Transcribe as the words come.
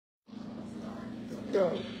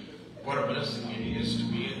What a blessing it is to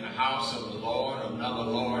be in the house of the Lord, another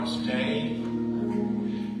Lord's day.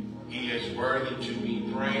 He is worthy to be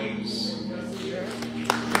praised.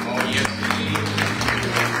 Oh, yes, he is.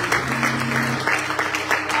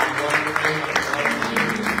 I'm wondering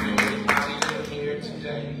if here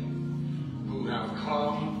today who have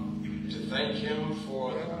come to thank him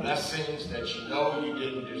for the blessings that you know you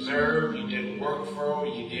didn't deserve, you didn't work for,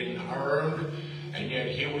 you didn't earn. And yet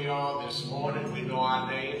here we are this morning. We know our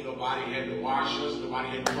name. Nobody had to wash us. Nobody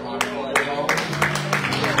had to put our clothes on.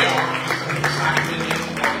 There are some excitement in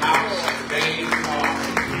the house today.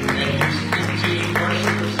 At least 15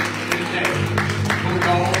 worshipers today who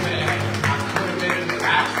know that I could have been in an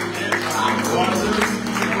accident, but I wasn't.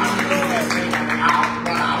 I could have been out,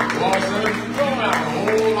 but I wasn't. You have a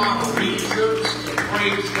whole lot of reasons to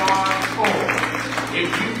praise God for.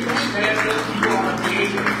 If you can stand up, you ought to be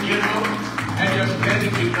able to get up. And just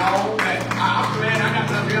letting you know that I'm glad I got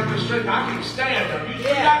nothing up the street. I can stand up. You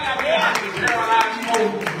got that I can paralyze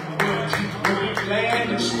will be glad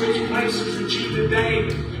to switch places with you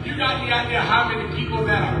today. You got the idea how many people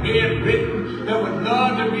that are bedridden that would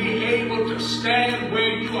love to be able to stand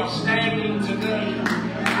where you are standing today.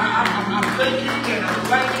 I'm thinking and I'm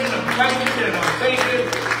thinking and I'm thinking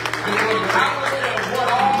because I look at what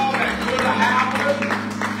all that could have happened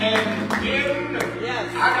and then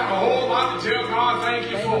I got a whole lot to tell God thank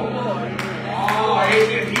you for. Oh,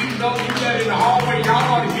 amen. He knows you that in the hallway, y'all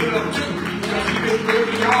ought to get up too. Because he's been good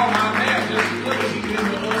to y'all right now, just as good as he's been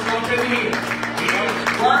to us up in here. He is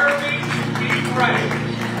worthy to be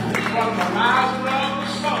praised. From the rising of the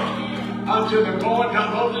sun until the going down.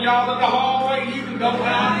 Those of y'all in the hallway, you can go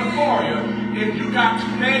down before you. If you got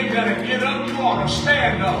two legs that'll get up, you ought to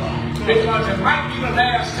stand up. Because it might be the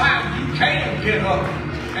last time you can get up.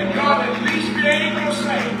 And God at least be able to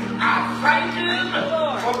say, I thank him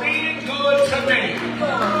for being good to me.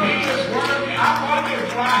 He is worthy. I wonder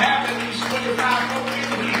if I have at least 25 folks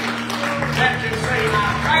in here that can say,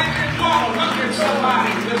 I thank him. You ought to look at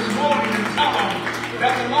somebody this morning and tell them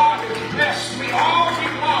that the Lord has blessed me all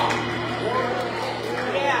week long.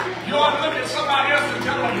 You ought to look at somebody else and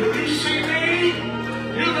tell them, do you see me?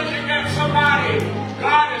 You're looking at somebody,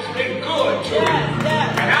 God has been good to you.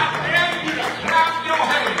 And I dare you to clap your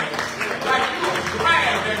hands like you are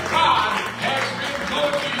glad that God has been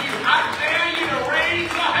good to you. I dare you to raise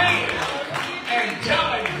your hand and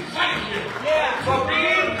tell him thank you for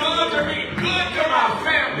being good to me, good to my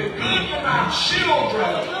family, good to my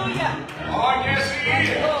children. Oh, yes,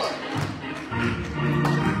 he is.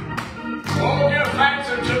 Oh, give thanks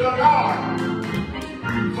unto the Lord,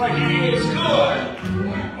 for he is good.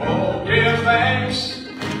 Oh, give thanks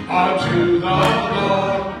unto the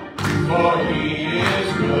Lord, for he is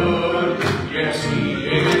good. Yes, he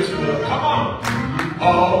is good. Come on.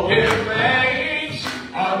 Oh, give thanks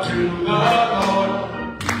unto the Lord,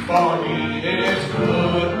 for he is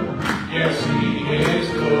good. Yes, he is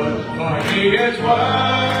good. For he is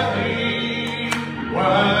worthy,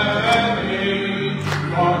 worthy.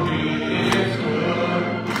 For he is good.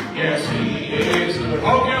 Yes, he is good. Oh,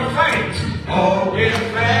 give thanks. Oh, give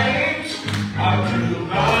thanks unto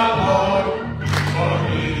the Lord, for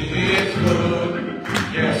he is good.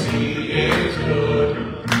 Yes, he is good.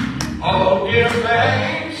 Oh, give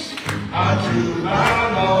thanks unto the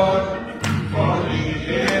Lord, for he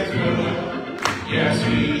is good. Yes,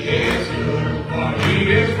 he is good. For he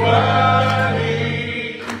is worthy,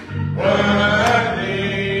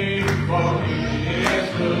 worthy. For he is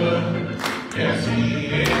good. Yes, he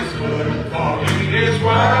is good. For he is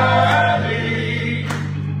worthy,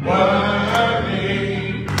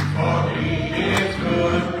 worthy. For he is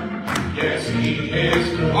good. Yes, he is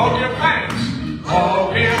good. Oh, give thanks.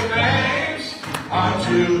 Oh, give thanks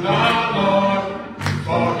unto the Lord,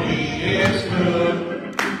 for he is good.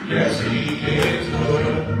 Yes, he is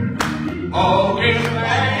good. Oh, give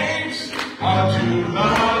thanks unto the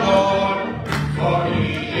Lord, for he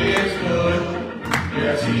is good.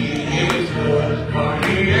 Yes, he is good. For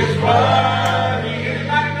he is worthy.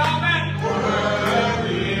 Anybody know that?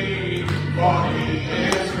 Worthy. For he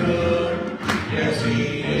is good. Yes, he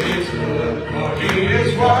is good. For he is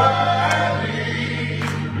worthy.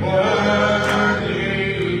 Worthy.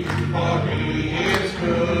 For he is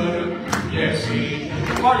good. Yes, he is.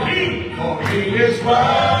 For he is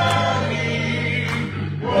worthy.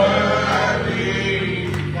 Worthy.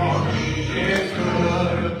 For he is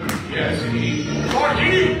good. Yes, he is. For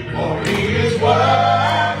he is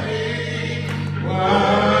worthy.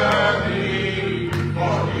 Worthy.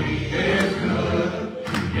 For he is good.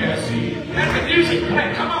 Yes, he is. Let the music play.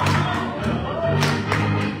 Come on.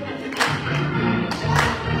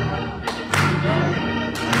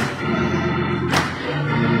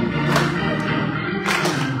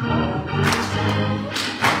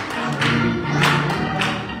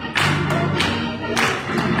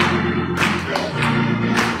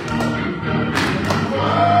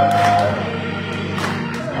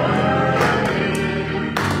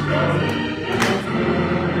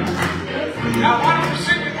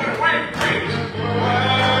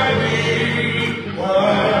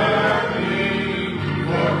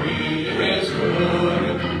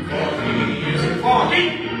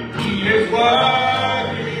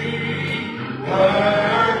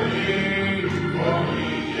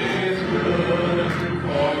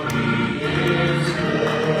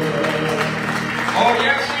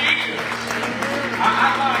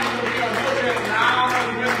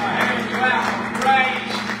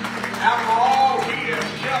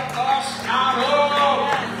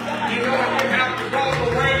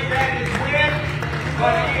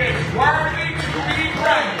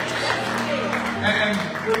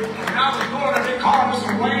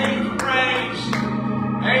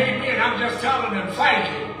 just telling him thank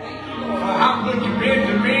you for how good you've been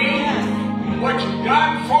to me, what you've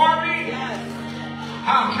done for me,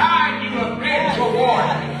 how kind you have been toward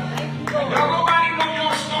me. Now, nobody knows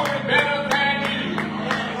your story better than you,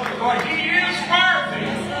 for he is worthy.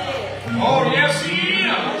 Oh, yes, he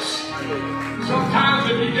is. Sometimes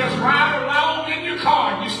if you just ride along in your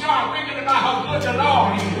car and you start thinking about how good the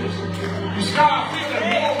Lord is, you start feeling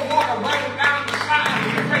more water running down the side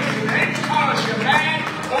of your face. It ain't because you're mad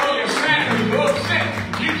or you're sad or you're upset.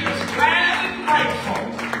 You're just glad and grateful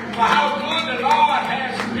for how good the Lord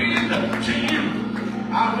has been to you.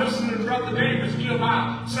 I was listening to Brother Davis give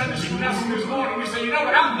our Sunday school lesson this morning. We say, you know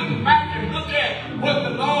what, I'm thinking back and look at what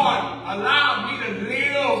the Lord allowed me to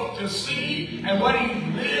live to see and what he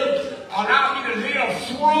allowed me to live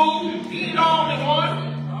through. He's the only one.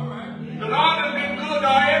 The Lord has been good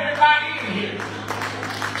to everybody in here,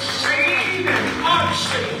 seen and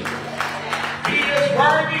unseen. He is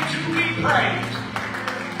worthy to be praised.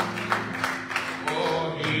 For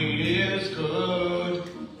he is good.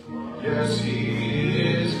 Yes, he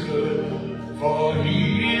is good. For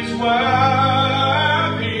he is worthy.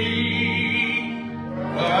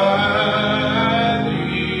 Worthy.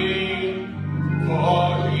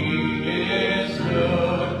 For he is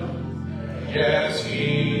good. Yes, he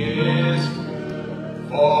is.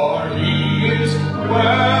 For he is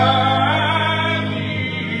worthy.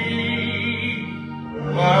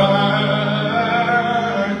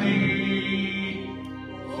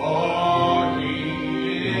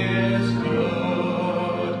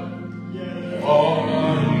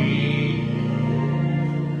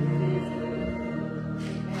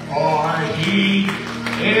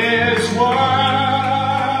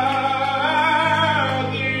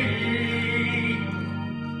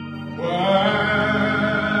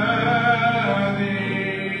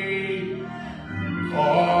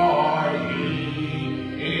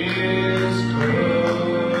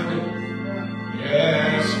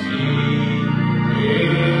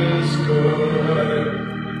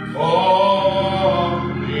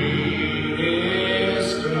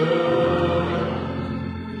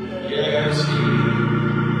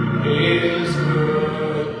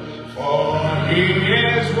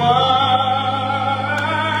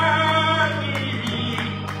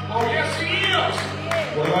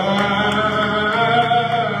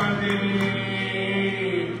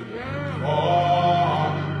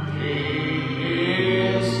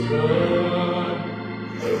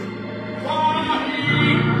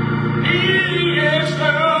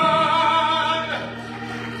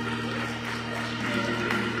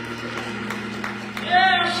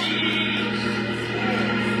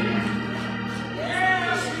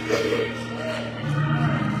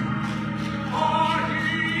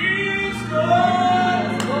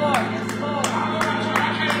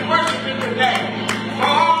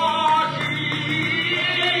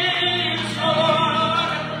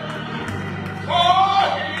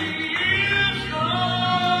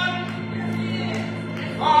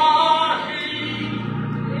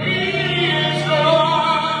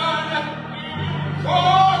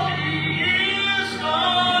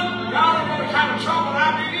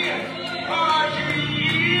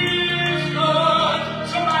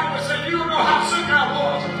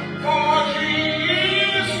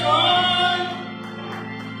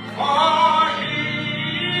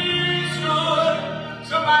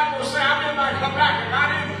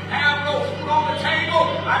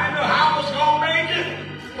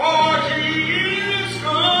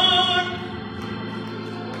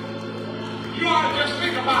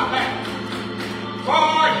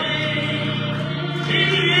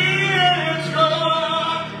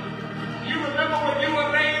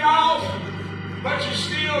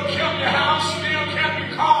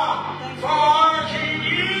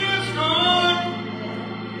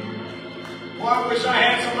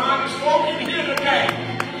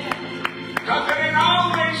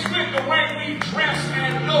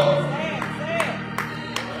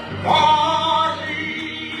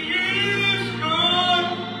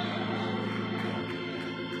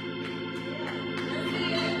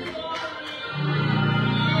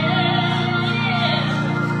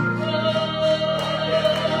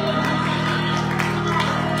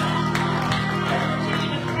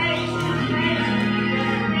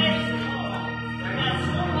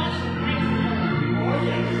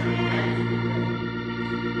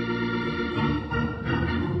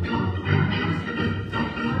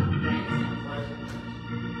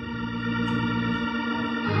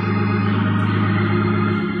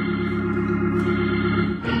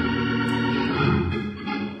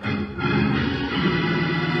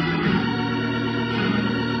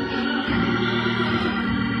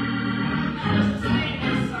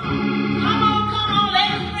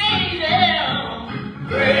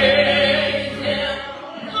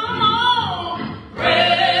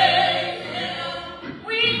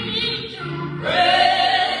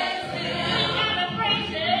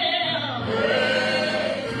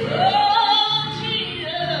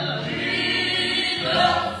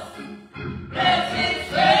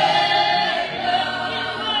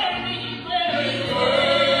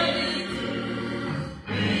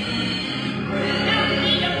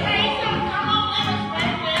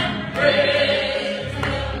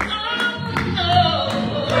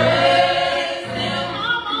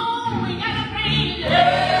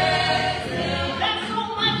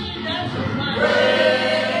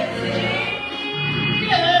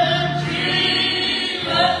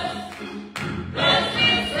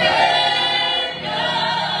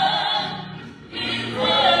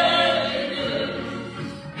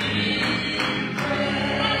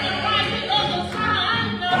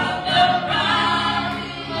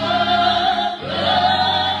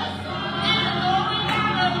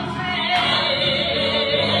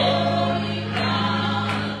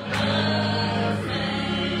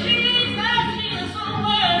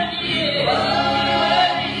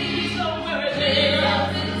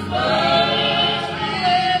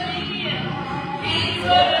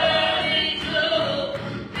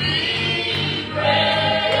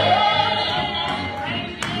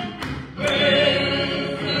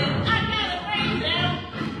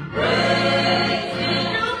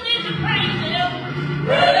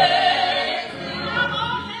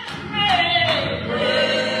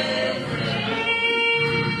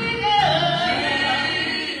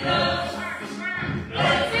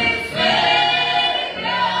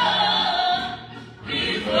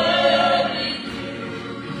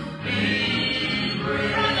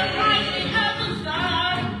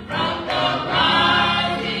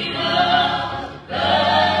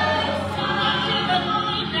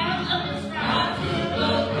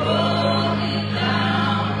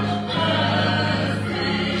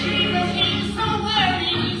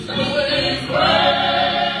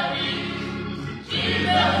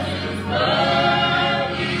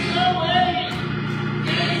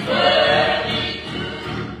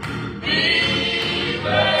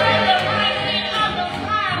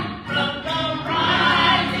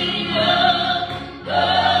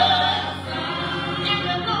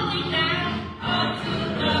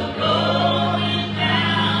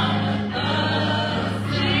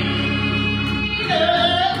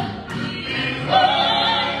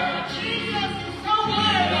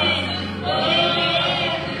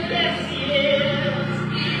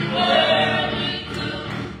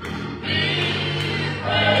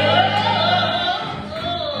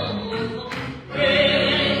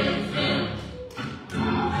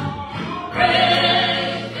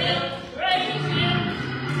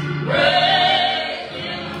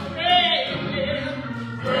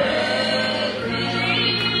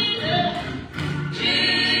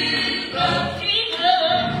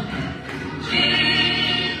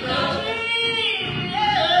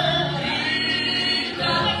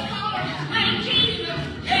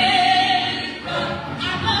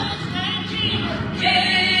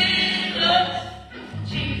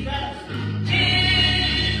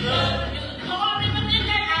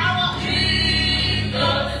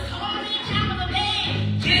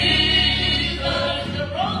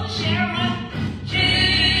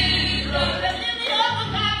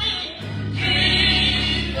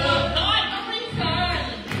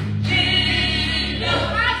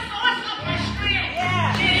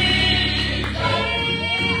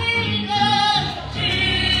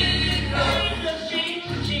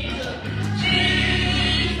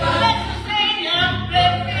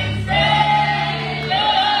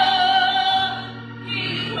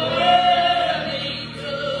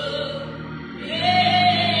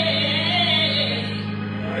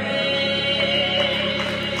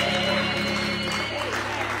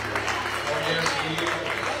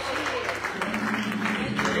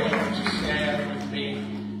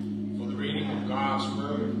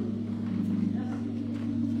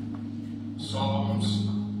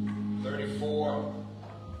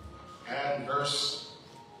 and verse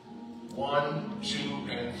 1, 2,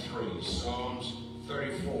 and 3. Psalms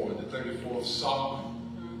 34, the 34th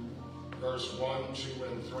Psalm, verse 1, 2,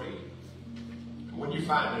 and 3. When you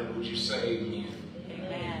find it, would you say amen?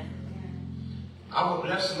 Amen. I will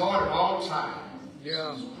bless the Lord at all times.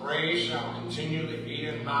 Yeah. His praise shall continually be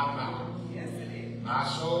in my mouth. Yes, it is. My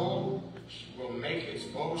soul will make its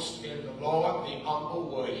boast in the Lord. The humble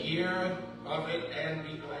will hear of it and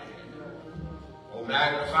be glad. Oh,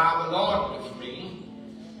 magnify the Lord with me,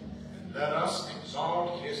 and let us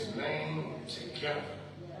exalt his name together.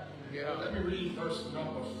 Yeah. Let me read verse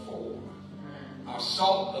number 4. I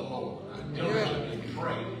sought the Lord, I diligently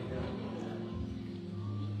prayed.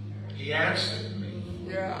 He answered me.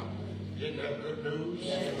 Yeah. Isn't that good news?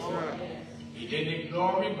 Yes, sir. He didn't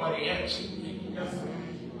ignore me, but he answered me.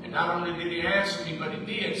 And not only did he answer me, but he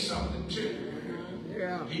did something too.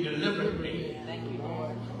 Yeah. He delivered me Thank you,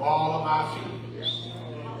 Lord. from all of my fears.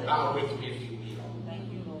 Bow with me if you will.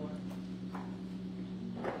 Thank you, Lord.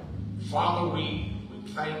 Father, we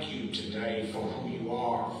thank you today for who you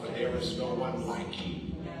are, for there is no one like you.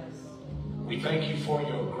 Yes. We thank you for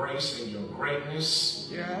your grace and your greatness.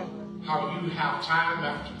 Yeah. How you have time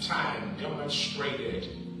after time demonstrated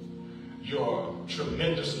your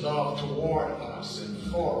tremendous love toward us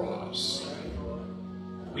and for us.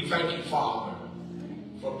 We thank you, Father,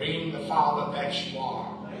 for being the Father that you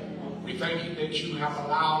are. We thank you that you have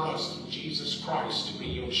allowed us, Jesus Christ, to be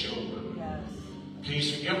your children. Yes.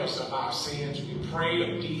 Please forgive us of our sins. We pray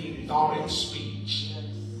of deed, thought, and speech.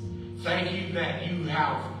 Thank you that you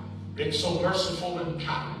have been so merciful and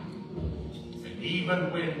kind. And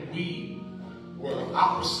even when we were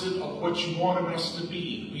opposite of what you wanted us to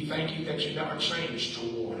be, we thank you that you never changed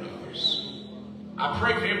toward us. I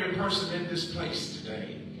pray for every person in this place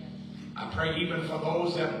today. I pray even for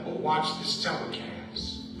those that will watch this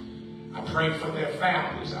telecast. I pray for their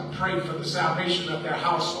families. I pray for the salvation of their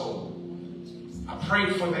household. I pray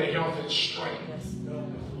for their health and strength.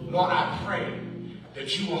 Lord, I pray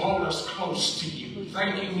that you will hold us close to you,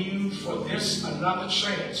 thanking you for this another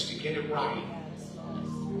chance to get it right.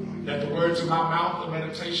 Let the words of our mouth, the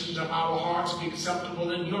meditations of our hearts be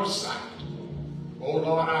acceptable in your sight. Oh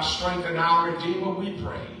Lord, our strength and our Redeemer, we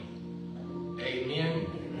pray. Amen.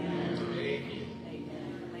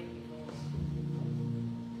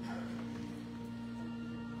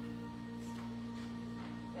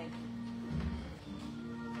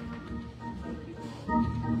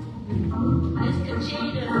 Let's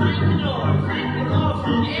continue to thank the Lord. Thank the Lord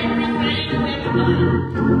for everything and everybody.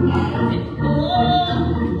 Oh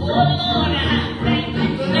Lord, I thank you,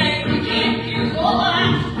 thank you. Oh, I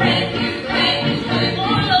thank you, thank you. Oh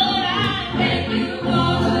Lord, I thank you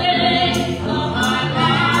for the days of my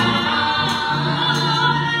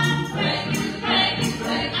life. Thank you, thank you.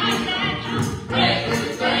 I got you. Thank you,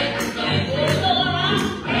 thank you. Oh Lord, I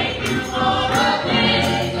thank you for the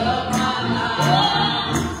days of my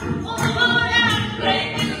life. Oh Lord, I thank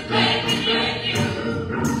you, thank you, thank you.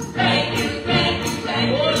 Thank you, thank you, thank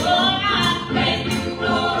you. Oh Lord, I thank you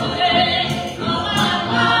for the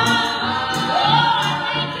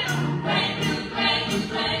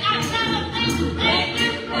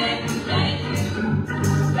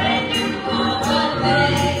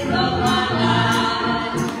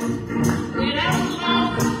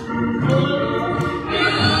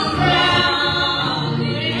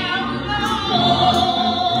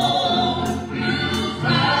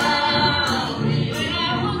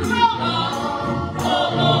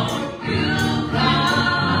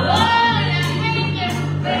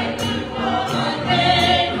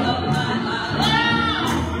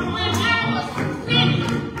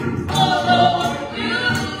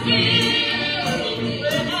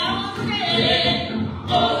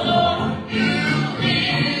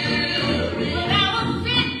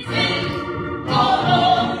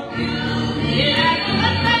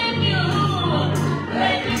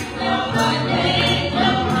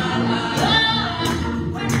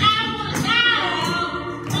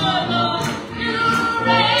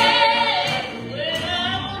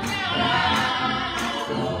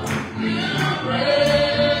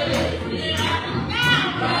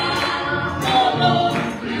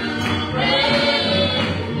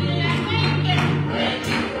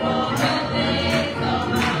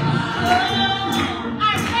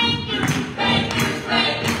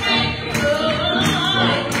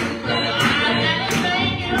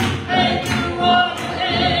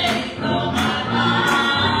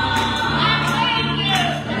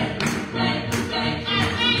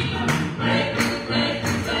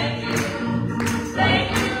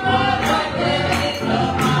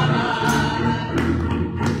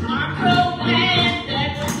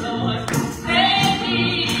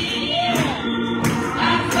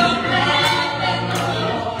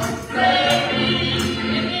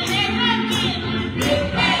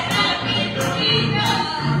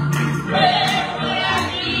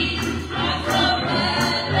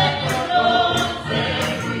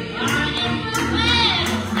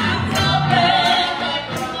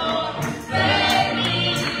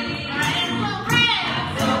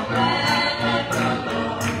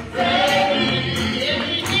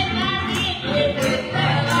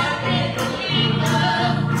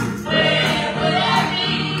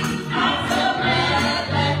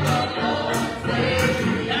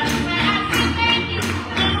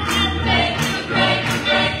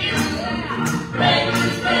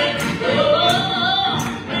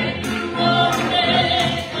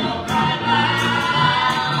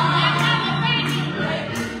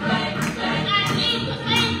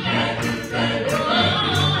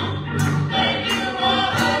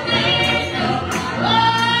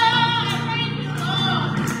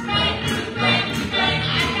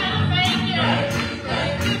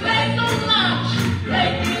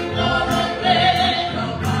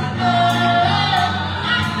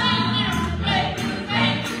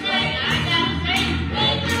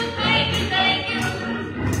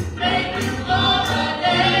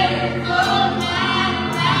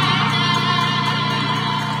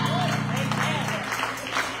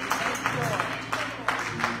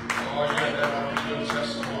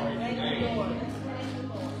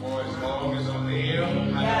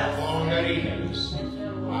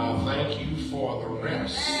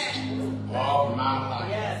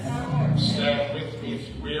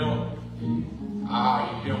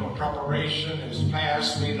preparation has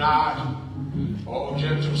passed me not. O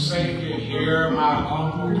gentle Savior, hear my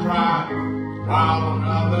humble cry, while on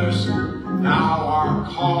others thou art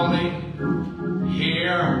calling.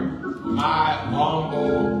 Hear my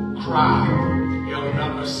humble cry. Hymn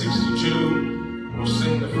number 62. We'll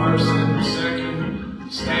sing the first and the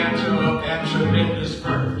second stanza of that tremendous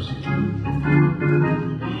verse.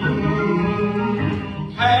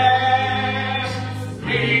 Pass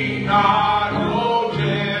me not, O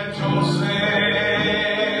gentle Savior,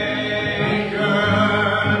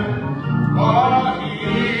 or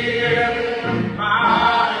hear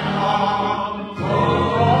my humble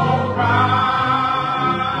cry.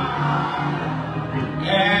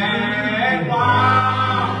 And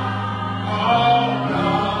while all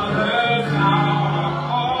others are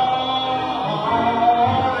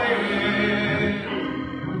calling,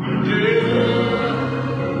 do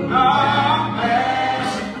not pass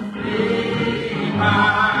me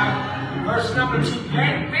by. Verse number 2,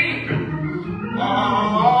 let me.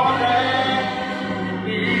 Oh, let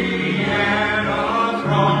me at a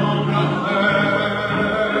throne of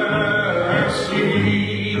mercy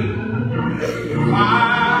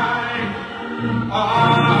find a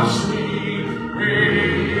sweet relief,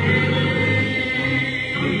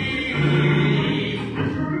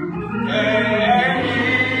 and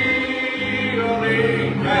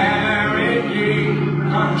healing there in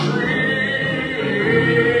contrition.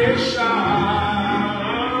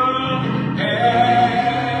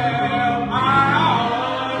 Help my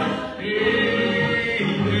unbelief.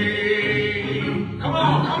 Come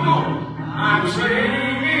on. I'm singing.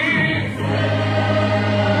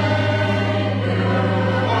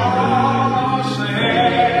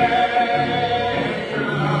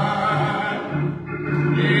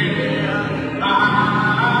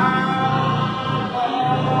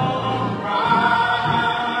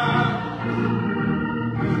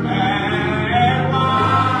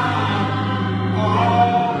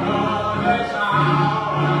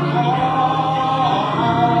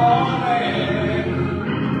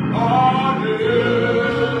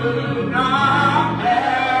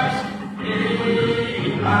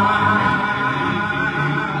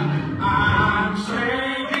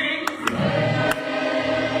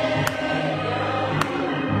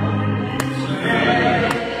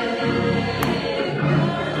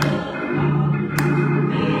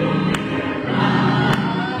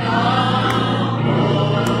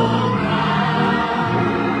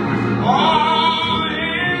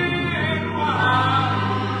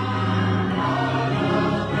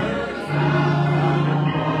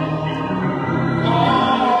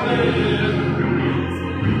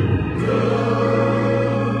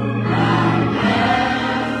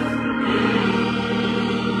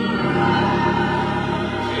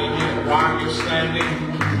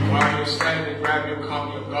 While you're standing, grab your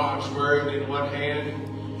copy of God's Word in one hand,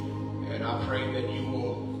 and I pray that you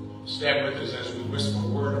will stand with us as we whisper a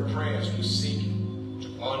word of prayer, as we seek to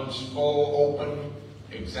unfold, open,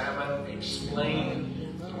 examine,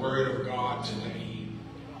 explain the Word of God today.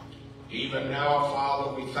 Even now,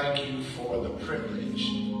 Father, we thank you for the privilege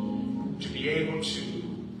to be able to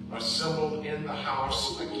assemble in the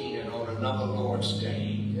house again on another Lord's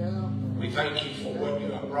Day. We thank you for what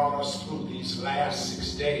you have brought us through these last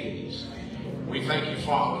 6 days. We thank you,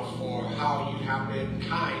 Father, for how you have been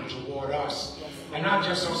kind toward us. And not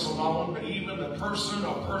just us alone, but even the person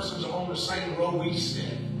or persons on the same row we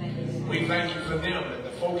stand. We thank you for them and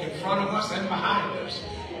the folk in front of us and behind us.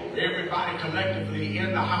 Everybody collectively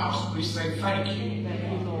in the house, we say thank you.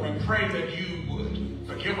 We pray that you would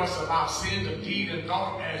forgive us of our sins of deed and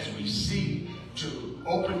thought as we seek to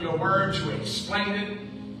open your word, to explain it,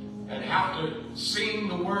 and have to sing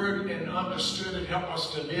the word and understood it, help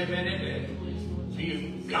us to live in it and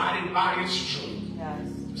be guided by its truth. Yes.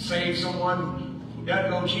 Save someone who doesn't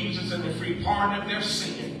know Jesus and the free pardon of their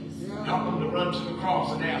sin. Help them to run to the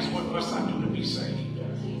cross and ask, what must I do to be saved?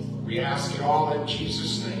 We ask it all in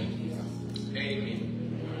Jesus' name.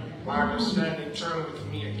 Amen. While you're standing, turn with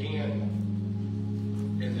me again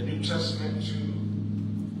in the New Testament to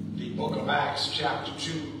the book of Acts, chapter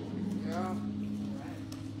 2.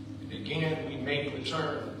 Again, we make the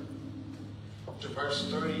turn to verse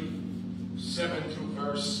 37 through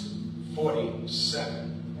verse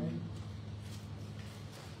 47.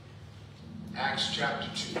 Acts chapter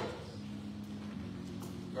 2,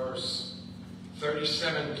 verse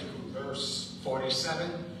 37 through verse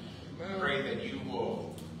 47. I pray that you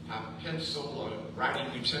will have a pencil or writing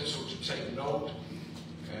utensil to take note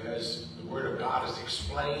as the Word of God is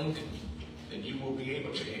explained, that you will be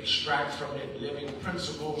able to extract from it living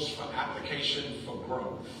principles for application for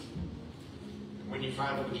growth. And when you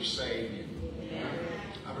find it, would you say,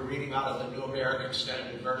 I'll be reading out of the New American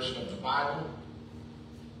Standard Version of the Bible.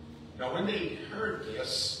 Now, when they heard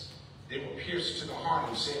this, they were pierced to the heart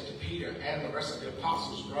and said to Peter and the rest of the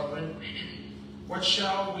apostles, "Brethren, what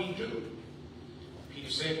shall we do?" Peter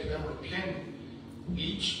said to them, "Repent,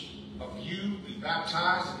 each of you be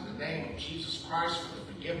baptized in the name of Jesus Christ for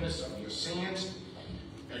the forgiveness of your sins,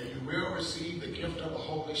 and you will receive the gift of the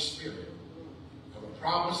Holy Spirit. For the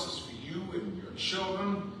promise is for you and your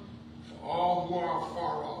children, for all who are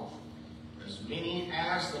far off, as many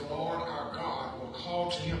as the Lord our God will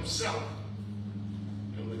call to himself."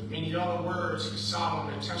 And with many other words, he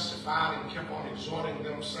solemnly testified and kept on exhorting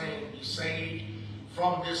them, saying, "Be saved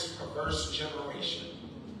from this perverse generation."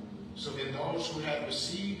 So then those who had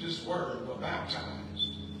received his word were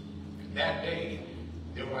baptized. And that day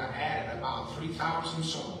there were added about 3,000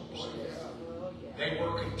 souls. They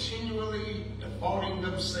were continually devoting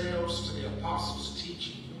themselves to the apostles'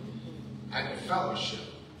 teaching and the fellowship,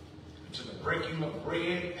 to the breaking of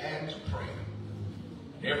bread and to prayer.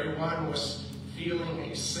 And everyone was feeling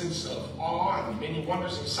a sense of awe, and many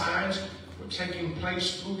wonders and signs were taking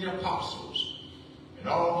place through the apostles. And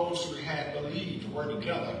all those who had believed were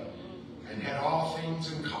together and had all things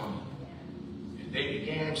in common. And they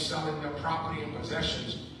began selling their property and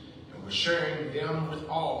possessions and were sharing them with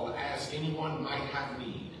all as anyone might have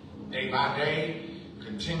need. Day by day,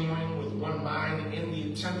 continuing with one mind in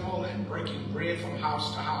the temple and breaking bread from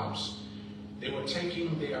house to house, they were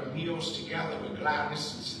taking their meals together with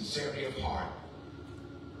gladness and sincerity of heart,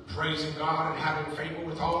 praising God and having favor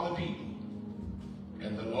with all the people.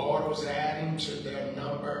 And the Lord was adding to their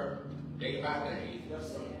number day by day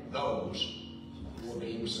those who were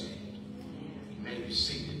being saved. You may be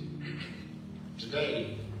seated.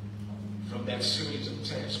 Today, from that series of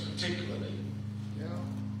texts, particularly,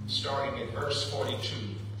 starting at verse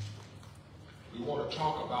 42, we want to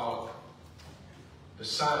talk about the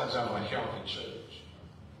signs of a healthy church.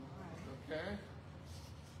 Okay.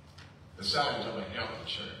 The signs of a healthy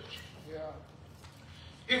church. Yeah.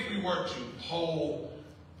 If we were to poll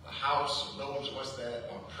the house of those of us that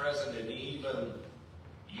are present, and even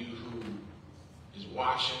you who is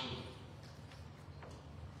watching,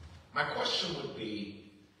 my question would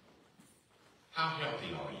be, how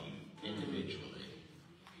healthy are you individually?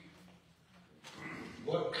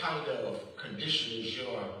 What kind of condition is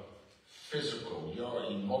your physical, your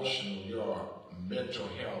emotional, your mental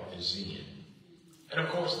health is in? And of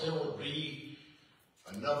course, there would be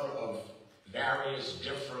a number of various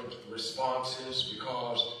different responses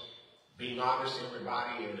because, being honest,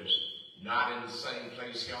 everybody is not in the same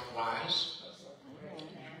place health-wise.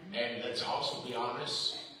 And let's also be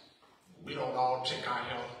honest, we don't all take our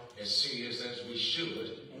health as serious as we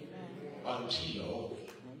should until.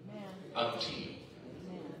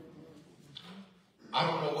 I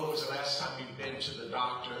don't know when was the last time you've been to the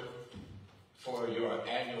doctor for your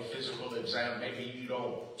annual physical exam. Maybe you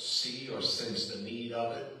don't see or sense the need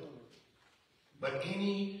of it. But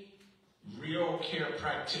any real care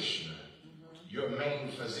practitioner, your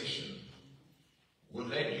main physician, will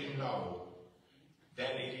let you know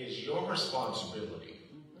that it is your responsibility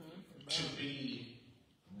to be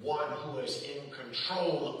one who is in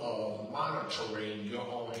control of monitoring your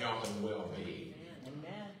own health and well-being.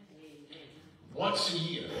 Once a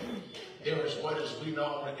year, there is what is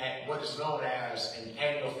known as an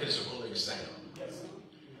annual physical exam,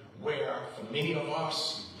 where for many of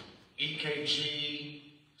us,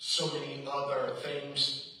 EKG, so many other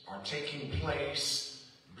things are taking place.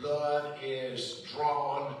 Blood is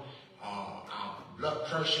drawn, our blood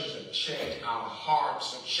pressures are checked, our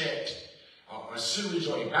hearts are checked, a series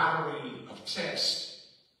or a battery of tests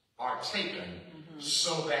are taken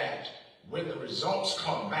so that when the results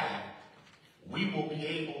come back, we will be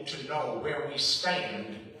able to know where we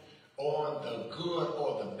stand on the good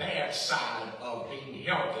or the bad side of being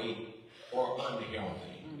healthy or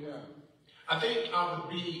unhealthy. Yeah. I think I would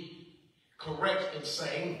be correct in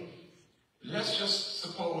saying, let's just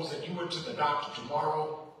suppose that you went to the doctor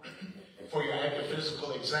tomorrow for your annual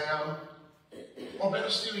physical exam, or better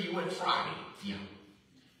still, you went Friday. Yeah.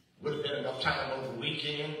 Would have been enough time over the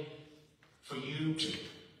weekend for you to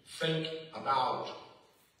think about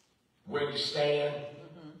where you stand,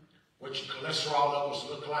 what your cholesterol levels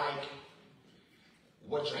look like,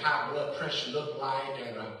 what your high blood pressure look like,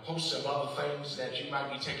 and a host of other things that you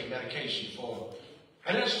might be taking medication for.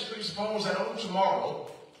 And let's just presuppose that on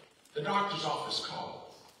tomorrow, the doctor's office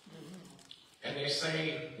calls. And they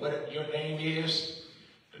say what your name is.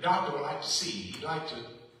 The doctor would like to see you. He'd like to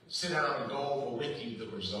sit down and go over with you the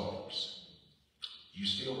results. You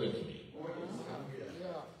still with me?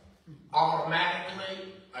 Yeah.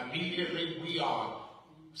 Automatically, immediately, we are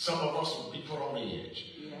some of us will be put on the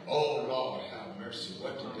edge. Yeah. Oh, Lord, have mercy.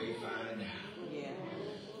 What did they find now? Yeah.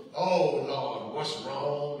 Oh, Lord, what's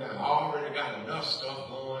wrong now? I already got enough stuff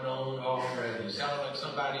going on already. Sound like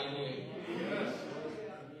somebody in here? Yes.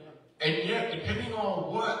 And yet, depending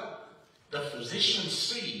on what the physician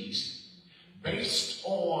sees, based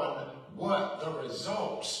on what the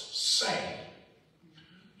results say,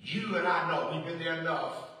 you and I know, we've been there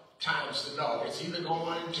enough times to know it's either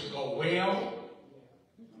going to go well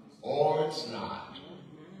or it's not.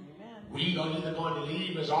 We are either going to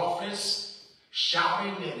leave his office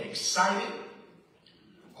shouting and excited,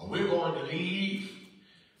 or we're going to leave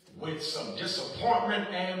with some disappointment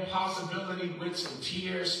and possibility with some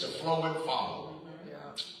tears to flow and follow.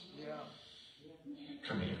 Yeah.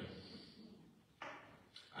 Come here.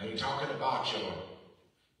 I ain't talking about your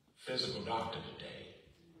physical doctor today.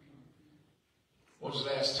 When was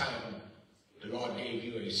the last time the Lord gave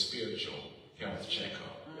you a spiritual health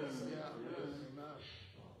checkup?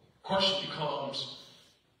 Question becomes,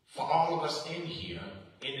 for all of us in here,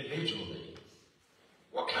 individually,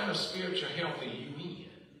 what kind of spiritual health are you in?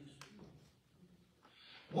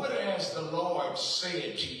 What has the Lord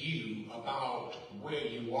said to you about where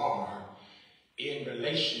you are in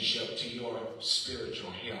relationship to your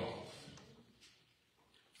spiritual health?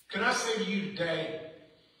 Can I say to you today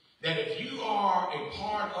that if you are a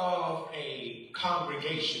part of a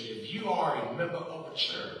congregation, if you are a member of a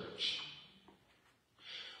church,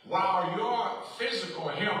 while your physical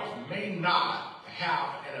health may not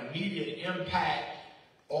have an immediate impact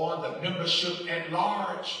on the membership at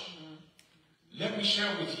large, let me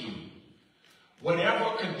share with you,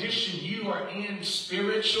 whatever condition you are in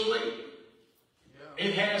spiritually,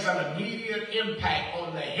 it has an immediate impact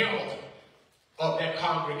on the health of that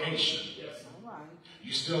congregation.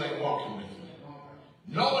 You still ain't walking with me.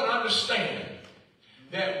 Know and understand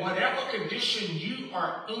that whatever condition you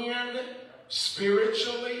are in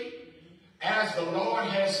spiritually, as the Lord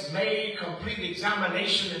has made complete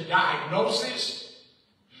examination and diagnosis,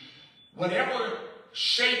 whatever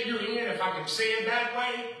shape you're in, if I can say it that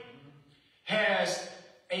way, has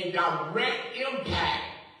a direct impact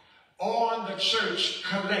on the church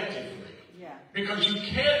collectively. Yeah. Because you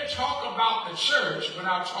can't talk about the church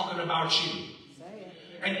without talking about you.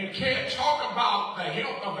 And you can't talk about the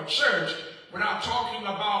health of a church without talking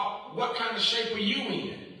about what kind of shape are you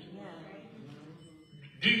in.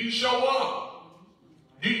 Do you show up?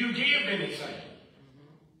 Do you give anything?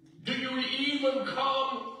 Do you even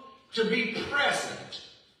come to be present?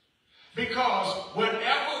 Because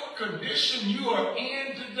whatever condition you are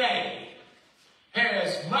in today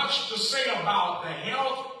has much to say about the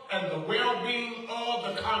health and the well-being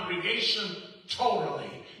of the congregation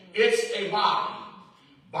totally. It's a body.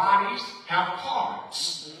 Bodies have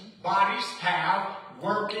parts. Bodies have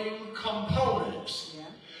working components.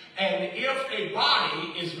 And if a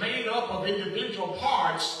body is made up of individual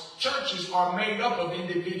parts, churches are made up of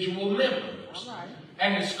individual members.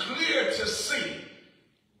 And it's clear to see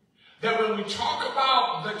that when we talk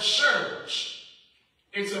about the church,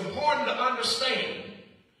 it's important to understand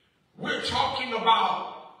we're talking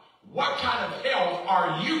about what kind of health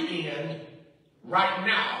are you in right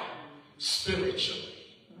now spiritually.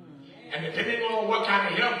 And depending on what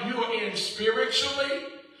kind of health you are in spiritually,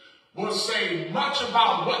 will say much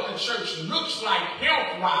about what the church looks like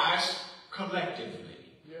health-wise collectively.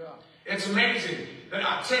 It's amazing that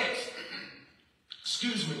our text,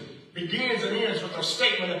 begins and ends with a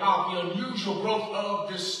statement about the unusual growth of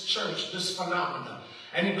this church, this phenomenon.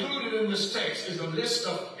 And included in this text is a list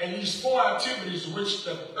of at least 4 activities which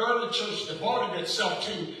the early church devoted itself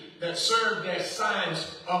to that served as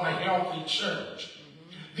signs of a healthy church.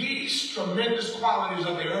 These tremendous qualities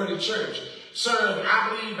of the early church serve,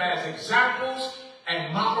 I believe, as examples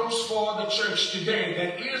and models for the church today.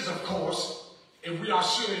 That is, of course, if we are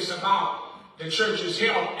serious about the church's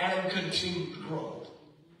health and continued growth.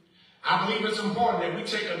 I believe it's important that we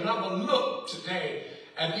take another look today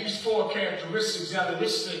at these 4 characteristics that are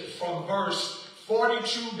listed from verse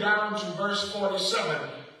 42 down to verse 47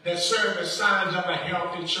 that serve as signs of a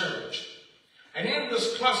healthy church. And in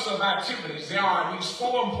this cluster of activities, there are these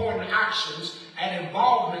 4 important actions and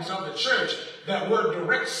involvements of the church that were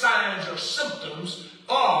direct signs or symptoms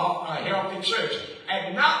of a healthy church.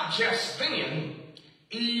 And not just then,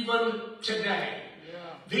 even today.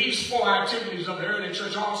 These 4 activities of the early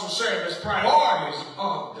church also serve as priorities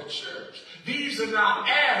of the church. These are not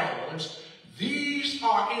add-ons. These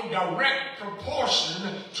are in direct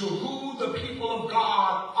proportion to who the people of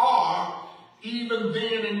God are, even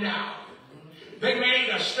then and now. They made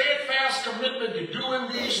a steadfast commitment to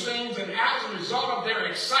doing these things, and as a result of their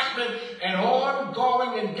excitement and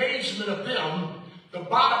ongoing engagement of them, The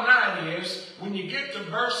bottom line is, when you get to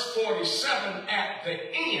verse 47 at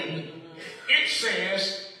the end, it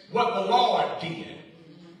says what the Lord did.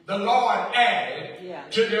 The Lord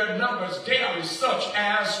added to their numbers daily such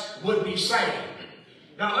as would be saved.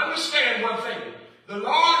 Now understand one thing. The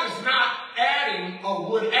Lord is not adding or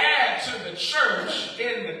would add to the church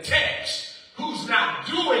in the text who's not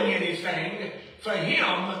doing anything for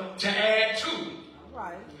him to add to.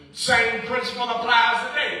 Right. Same principle applies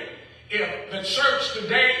today. If the church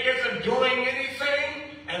today isn't doing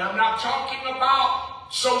anything, and I'm not talking about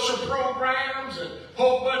social programs and a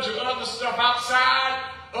whole bunch of other stuff outside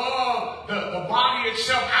of the body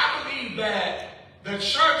itself, I believe that the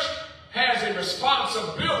church has a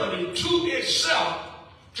responsibility to itself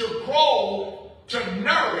to grow, to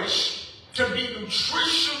nourish, to be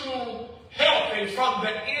nutritional, healthy from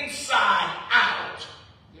the inside out.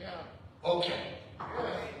 Yeah. Okay.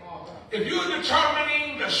 If you're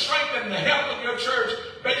determining the strength and the health of your church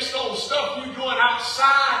based on stuff you're doing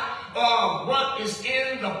outside of what is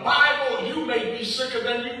in the Bible, you may be sicker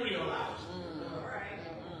than you realize.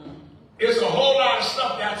 There's a whole lot of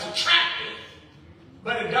stuff that's attractive,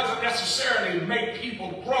 but it doesn't necessarily make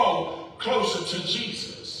people grow closer to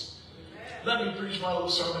Jesus. Let me preach my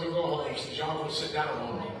old sermon and go home since y'all want to sit down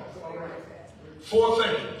on me. 4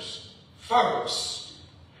 things. First,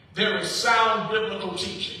 there is sound biblical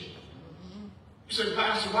teaching. You say,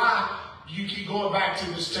 Pastor, why do you keep going back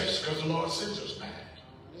to this text? Because the Lord sends us back.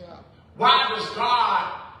 Yeah. Why does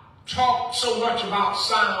God talk so much about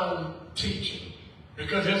sound teaching?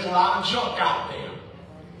 Because there's a lot of junk out there.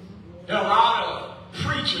 There are a lot of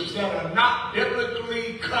preachers that are not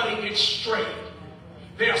biblically cutting it straight.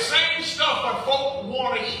 They're saying stuff what folk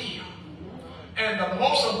want to hear. And the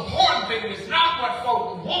most important thing is not what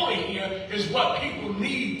folk want to hear, is what people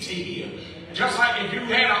need to hear. Just like if you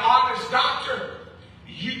had an honest doctor,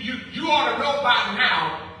 you ought to know by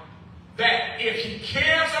now that if he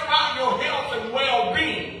cares about your health and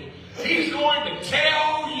well-being, he's going to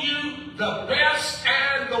tell you the best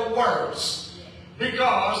and the worst,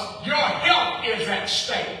 because your health is at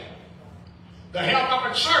stake. The health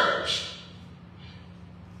of a church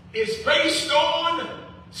is based on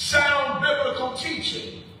sound biblical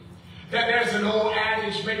teaching. That there's an old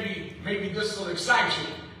adage, maybe this will excite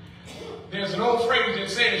you. There's an old phrase that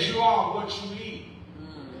says, you are what you eat.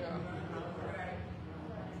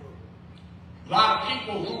 A lot of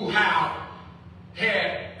people who have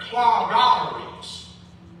had clogged arteries,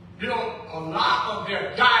 a lot of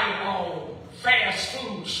their diet on fast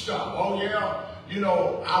food stuff. Oh yeah,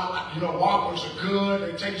 Whoppers are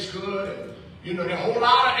good, they taste good, and there are a whole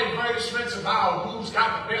lot of advertisements about who's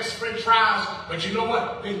got the best French fries. But you know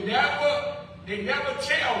what? They never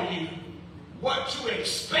tell you what to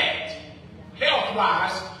expect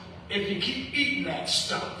health-wise if you keep eating that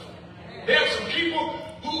stuff. There's some people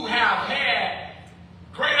who have had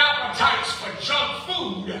great appetites for junk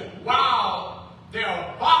food while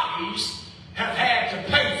their bodies have had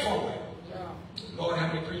to pay for it. Lord,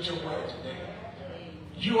 have me preach your word today.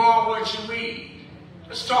 You are what you eat.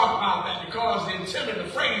 Let's talk about that, because the intent of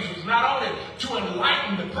the phrase was not only to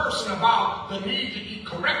enlighten the person about the need to eat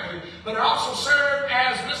correctly, but it also served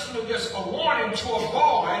as, listen to this, a warning to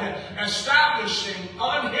avoid establishing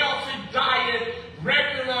unhealthy diet,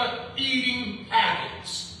 regular eating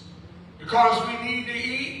habits. Because we need to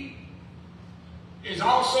eat, it's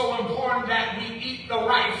also important that we eat the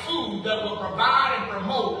right food that will provide and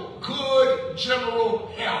promote good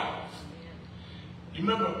general health. You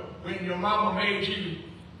remember when your mama made you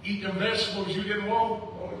eat the vegetables you didn't want?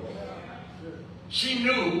 She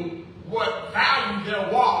knew what value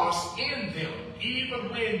there was in them, even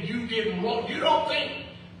when you didn't want. You don't think,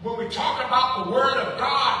 when we talk about the Word of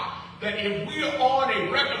God, that if we're on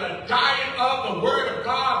a regular diet of the Word of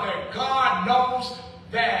God, that God knows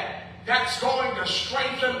that that's going to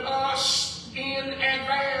strengthen us in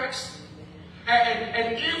advance?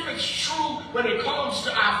 And if it's true when it comes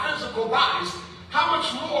to our physical bodies, how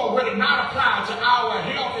much more would it not apply to our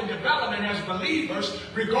health and development as believers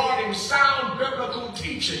regarding sound biblical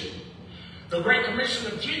teaching? The Great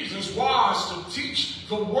Commission of Jesus was to teach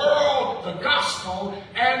the world the gospel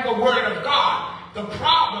and the Word of God. The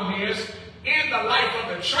problem is, in the life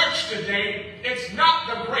of the church today, it's not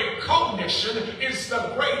the Great Commission, it's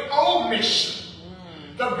the Great Omission.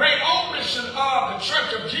 The great omission of the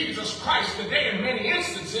Church of Jesus Christ today, in many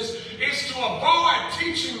instances, is to avoid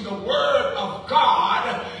teaching the Word of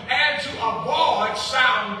God and to avoid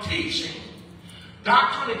sound teaching.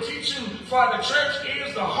 Doctrine and teaching for the church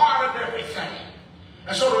is the heart of everything.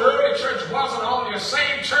 And so the early church wasn't only a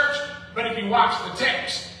saved church, but if you watch the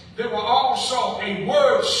text, they were also a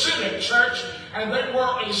word-centered church, and they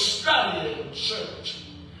were a studying church.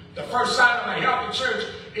 The first sign of a healthy church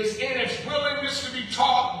is in its willingness to be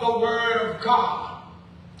taught the Word of God.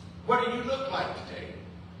 What do you look like today?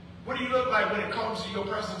 What do you look like when it comes to your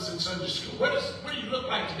presence in Sunday school? What do you look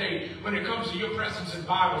like today when it comes to your presence in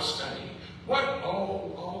Bible study?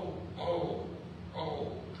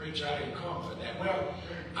 Preacher, I didn't come for that. Well,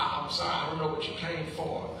 I'm sorry, I don't know what you came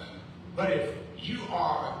for. But if you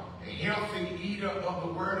are a healthy eater of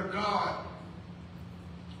the Word of God,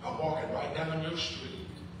 I'm walking right down your street.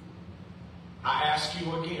 I ask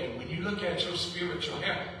you again, when you look at your spiritual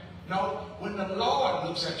health, no, when the Lord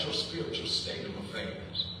looks at your spiritual state of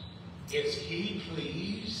affairs, is He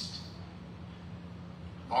pleased?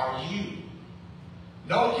 Are you?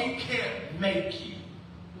 No, He can't make you,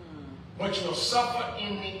 but you'll suffer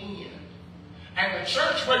in the end. And the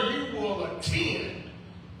church where you will attend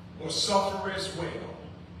will suffer as well.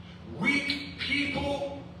 Weak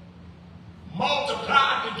people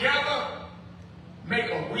multiplied together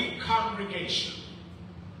make a weak congregation.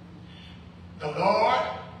 The Lord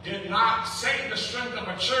did not say the strength of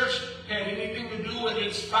a church had anything to do with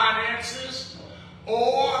its finances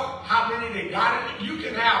or how many they got in it. You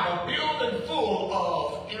can have a building full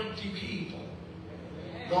of empty people.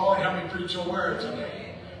 Lord, help me preach your word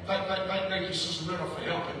today. Thank you, Sister Riddle, for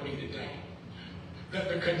helping me today.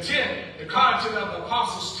 The content of the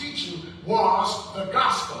apostles' teaching was the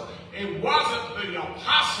gospel. It wasn't the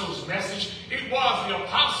apostles' message. It was the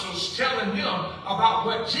apostles telling them about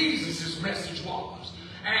what Jesus' message was.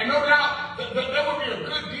 And no doubt there would be a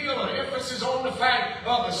good deal of emphasis on the fact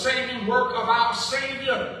of the saving work of our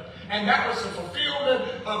Savior. And that was the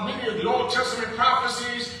fulfillment of many of the Old Testament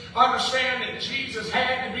prophecies. Understand that Jesus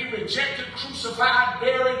had to be rejected, crucified,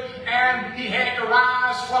 buried, and He had to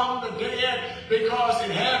rise from the dead because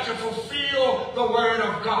it had to fulfill the Word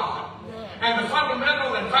of God. And the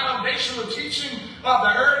fundamental and foundational teaching of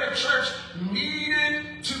the early church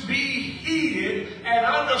needed to be heeded and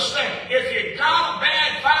understand. If you got a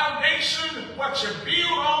bad foundation, what you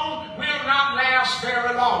build on will not last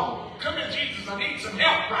very long. Come here, Jesus, I need some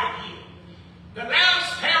help right here. The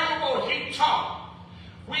last parable He taught,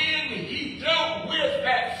 when He dealt with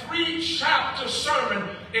that 3-chapter sermon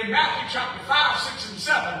in Matthew chapter 5, 6, and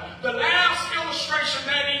 7, the last illustration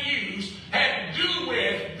that He used had to do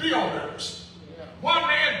with builders. One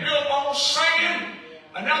man built on sand,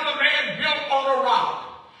 another man built on a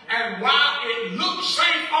rock. And while it looked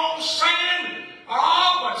safe on sand,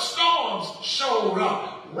 but storms showed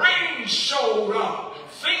up, rain showed up,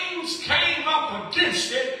 things came up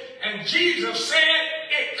against it, and Jesus said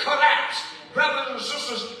it collapsed. Brothers and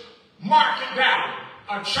sisters, mark it down.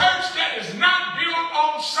 A church that is not built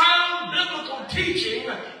on sound biblical teaching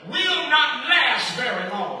will not last very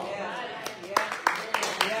long.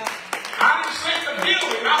 I didn't say the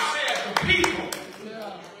building, I said the people.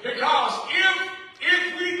 Because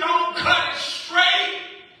if we don't cut it straight,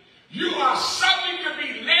 you are subject to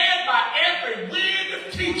be led by every wind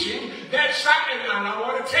of teaching that's happening. And I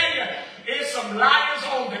want to tell you, it's some liars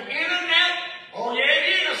on the internet. Oh, yeah,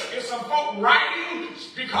 it is. It's some folk writing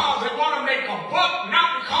because they want to make a buck,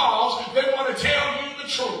 not because they want to tell you the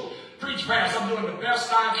truth. Preach fast, I'm doing the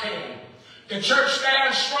best I can. The church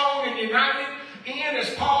stands strong and united in, as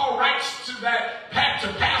Paul writes to Pastor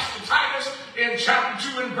Titus in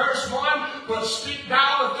chapter 2 and verse 1, but speak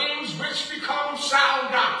thou the things which become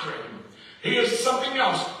sound doctrine. Here's something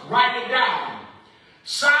else. Write it down.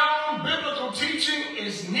 Sound biblical teaching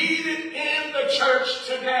is needed in the church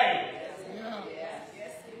today.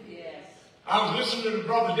 I was listening to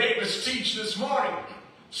Brother Davis teach this morning.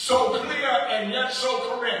 So clear and yet so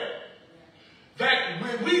correct. That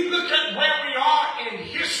when we look at where we are in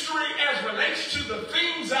history as relates to the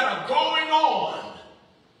things that are going on,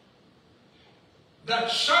 the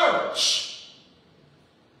church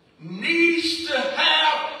needs to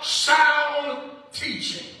have sound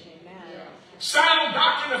teaching. Sound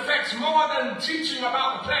doctrine affects more than teaching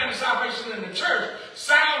about the plan of salvation in the church.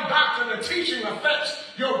 Sound doctrine of teaching affects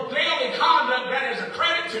your daily conduct that is a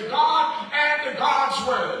credit to God and to God's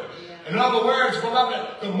Word. In other words,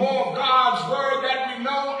 beloved, the more of God's Word that we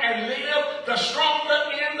know and live, the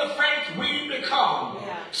stronger in the faith we become.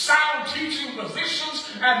 Sound teaching positions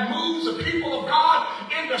and moves the people of God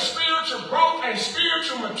into spiritual growth and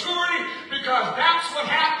spiritual maturity, because that's what's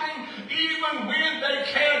happening even when they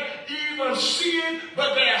can't even see it,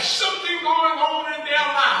 but there's something going on in their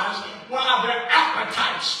lives while their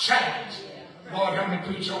appetites change. Lord, help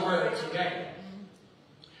me preach your word today.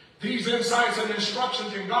 These insights and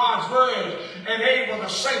instructions in God's word enable the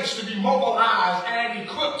saints to be mobilized and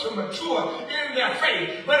equipped to mature in their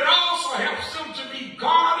faith. But it also helps them to be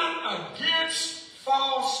guarded against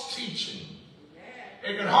false teaching.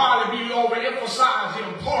 it can hardly be overemphasized the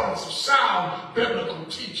importance of sound biblical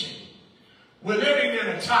teaching. We're living in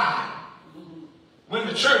a time when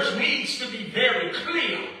the church needs to be very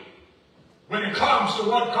clear when it comes to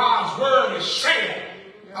what God's word is saying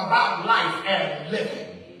about life and living.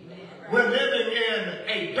 We're living in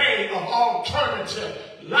a day of alternative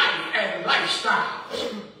life and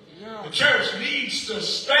lifestyles. The church needs to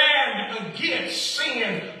stand against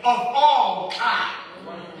sin of all kinds.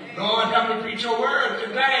 Lord, help me preach your word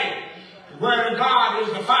today. The word of God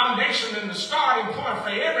is the foundation and the starting point for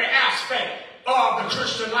every aspect of the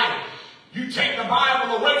Christian life. You take the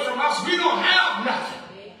Bible away from us, we don't have nothing.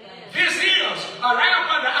 This is a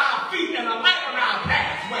lamp under our feet and a light on our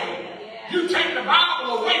pathway. You take the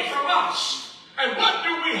Bible away from us, and what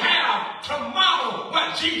do we have to model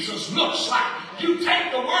what Jesus looks like? You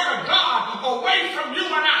take the word of God away from you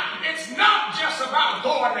and I. It's not just about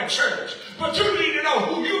going to church, but you need to know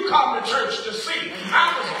who you come to church to see.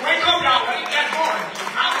 Wake up, y'all, late that morning.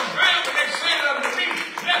 I was glad when they said unto me,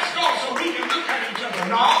 let's go so we can look at each other.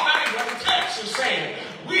 No, that ain't what the text is saying.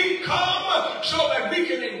 We come so that we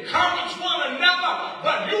can encourage one another,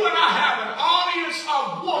 but you and I have an audience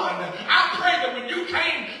of one. I pray that when you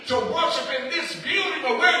came to worship in this building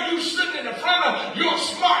or where you sitting in the front of your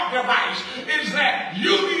smart device, is that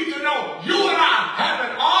you need to know you and I have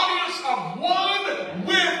an audience of one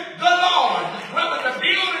with the Lord. Whether the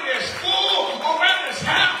building is full or whether it's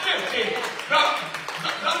half empty,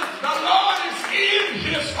 the Lord is in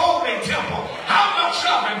his holy temple. How much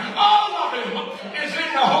of him? All of him is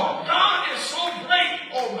in the holy. God is so great.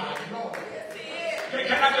 Oh my Lord.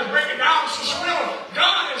 Can I just break it down so small?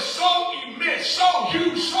 God is so immense, so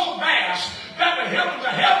huge, so vast that the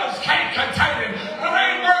heavens can't contain him.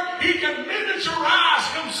 But he can miniaturize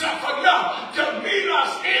himself enough to meet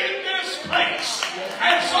us in this place.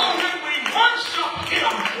 And so when we worship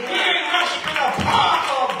him, we ain't worshiping a part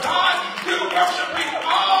of God, we're worshiping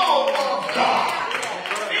all of God.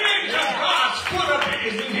 It ain't just God's foot of it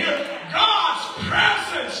is in here. God's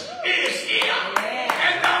presence is here.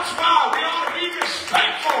 And that's why we ought to be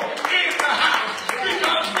respectful in the house,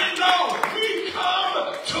 because we know we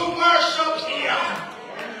come to worship him.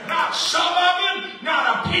 Not some of him, not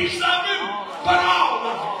a piece of him, but all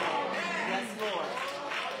of him. Yes, Lord.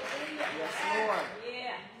 Yes, Lord.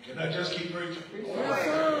 Yeah. Can I just keep preaching? Yes,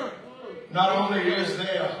 sir. Not only is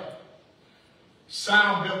there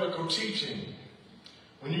sound biblical teaching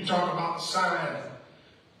when you talk about the sign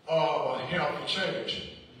of a healthy church,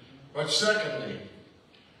 but secondly,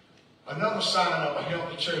 another sign of a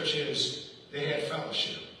healthy church is they had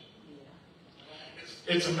fellowship.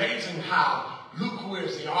 It's amazing how Luke, who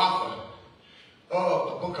is the author of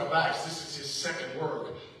the book of Acts, this is his second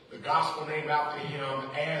work, the gospel named after him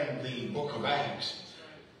and the book of Acts,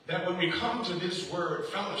 that when we come to this word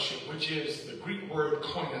fellowship, which is the Greek word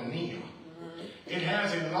koinonia, it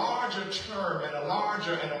has a larger term and a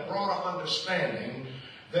larger and a broader understanding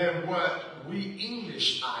than what we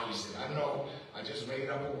Englishize it. I know I just made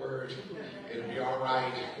up a word. It'll be all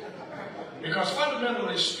right. Because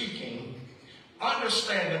fundamentally speaking,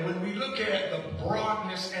 understand that when we look at the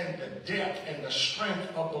broadness and the depth and the strength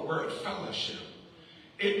of the word fellowship,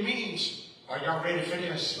 it means, are y'all ready for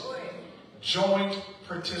this? Joint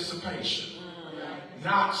participation.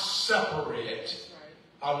 Not separate,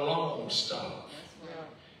 alone stuff.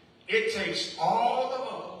 It takes all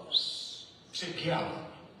of us together.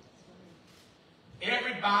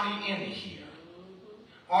 Everybody in here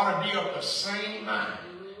ought to be of the same mind.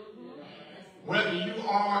 Whether you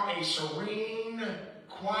are a serene,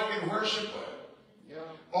 quiet worshiper,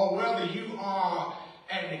 or whether you are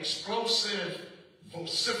an explosive,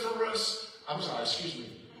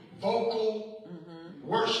 vocal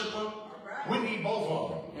worshiper, we need both of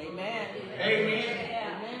them. Amen. Amen.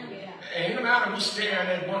 Ain't no matter we staring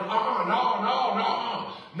at one.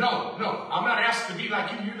 No. I'm not asked to be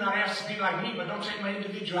like you. You're not asked to be like me. But don't take my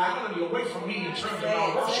individuality away from me in terms of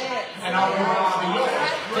our worship. And I will honor yours.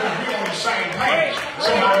 Because we're on the same page.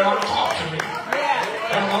 Somebody ought to talk to me.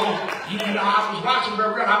 Hello.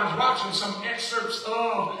 I was watching some excerpts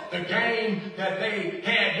of the game that they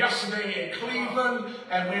had yesterday in Cleveland.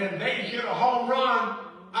 And when they hit a home run,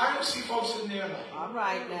 I didn't see folks in there like, All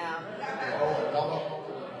right now.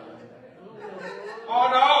 Oh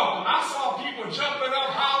no, I saw people jumping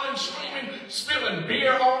up, hollering, screaming, spilling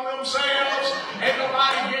beer on themselves. Ain't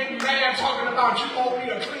nobody getting mad talking about you owe me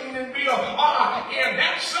a cleaning bill. In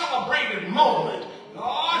that celebrated moment,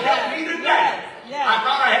 Lord help me today. I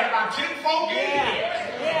thought I had about 10 folk in here.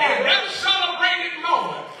 In that celebrated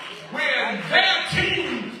moment, when their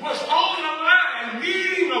team was on the line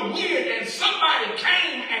needing a win and somebody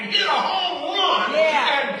came and hit a home run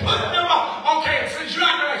and put them up. Okay, since you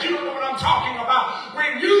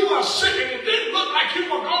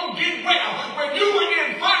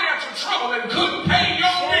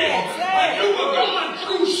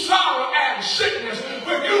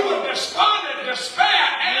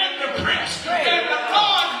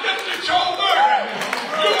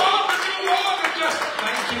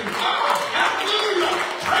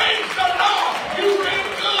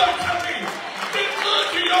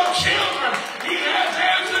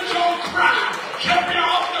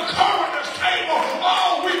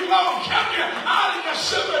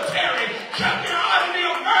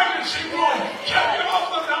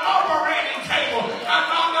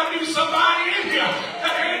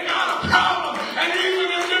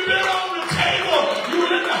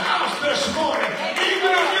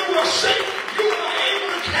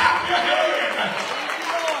your hand.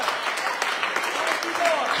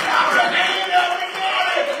 Clap your hand,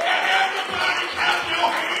 everybody, and everybody clap your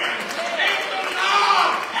hand. If the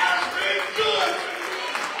Lord has been good to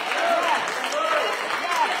you.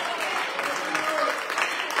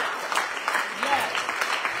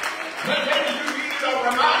 Maybe you needed a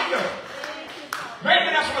reminder. Maybe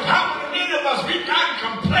that's what happened to many of us. We've gotten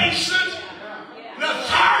complacent,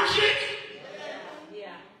 lethargic.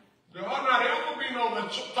 There ought not ever be no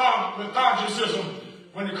lethargicism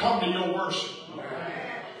when it comes to your worship.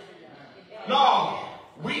 No,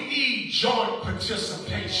 we need joint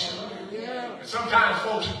participation. And sometimes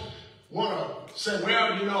folks want to say,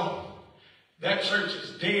 well, you know, that church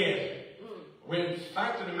is dead. When the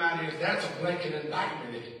fact of the matter is, that's a blanket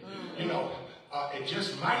indictment. It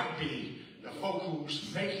just might be the folk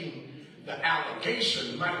who's making the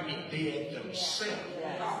allegation might be dead themselves.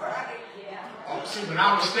 See, when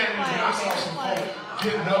I was standing here, I saw some folk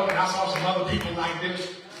getting up, and I saw some other people like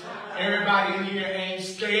this. Everybody in here ain't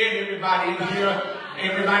scared. Everybody in here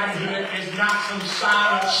is not some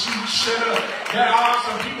silent sheep sitter. There are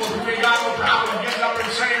some people who ain't got no problem getting up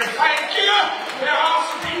and saying thank you. There are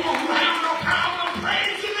some people who have no problem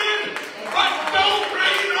praising Him, but don't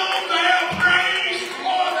rain on their praise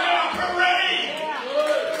or their parade.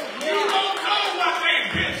 You don't know what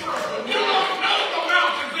they've been through. You don't know the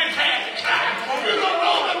mountains they've had to climb. You don't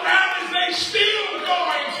know the valleys they're still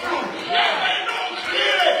going through. And they know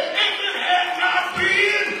clearly if it had not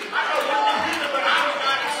been, I know you can hear it, but I don't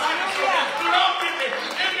got excited, so put up with it.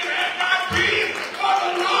 If it had not been for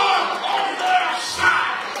the Lord on their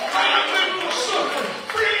side, family was suffering,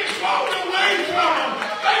 friends walked away from them.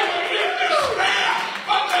 They were in despair,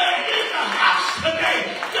 but they're in the house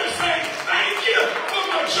today to say thank you for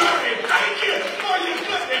my journey. Thank you for your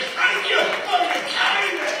goodness. Thank you for your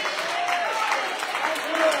kindness.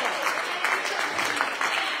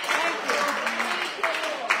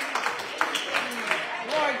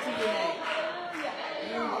 Glory to your name.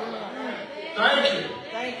 Thank you.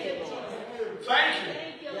 Thank you, Lord. Thank you.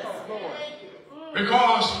 Yes, Lord.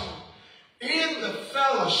 Because in the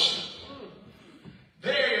fellowship,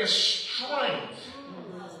 there is strength,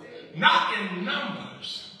 not in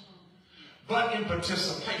numbers, but in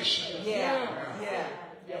participation. Yeah.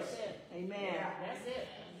 Yes. Amen.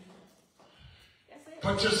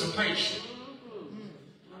 Participation.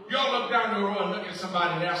 Y'all look down the road and look at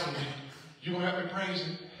somebody and ask them, you gonna help me praise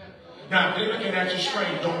Him? Now, if they're looking at you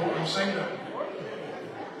strange, don't say nothing.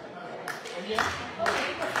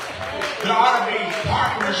 There ought to be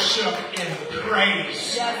partnership in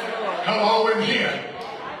praise. Come on in here.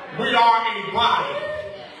 We are a body.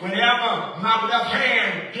 Whenever my left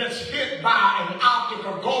hand gets hit by an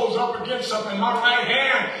obstacle, goes up against something, my right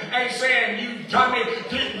hand ain't saying, you dummy,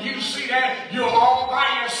 didn't you see that? You're all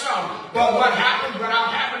by yourself. But what happens when I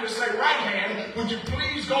happen to say right hand, would you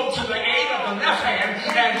please go to the aid of the left hand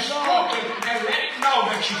and stroke it and let it know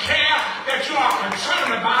that you care, that you are concerned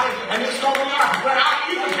about it, and it's going on without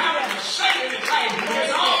even having to say anything. It's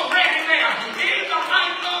already there in the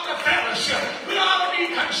light of the fellowship. We ought to be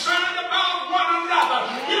concerned about one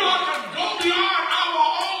another. We ought to go beyond our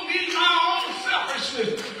own needs, our own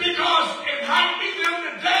selfishness, because it might be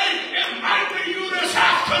them today, it might be you this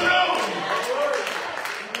afternoon.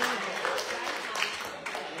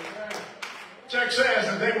 Text says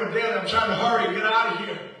that they were dead. I'm trying to hurry, get out of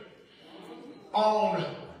here.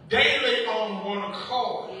 Daily on one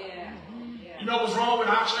accord. You know what's wrong with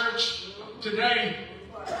our church today?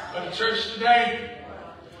 Or the church today?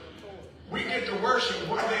 We get to worship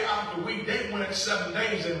one day out of the week. They went 7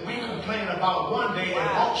 days, and we complain about one day and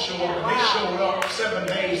won't show up, and they showed up 7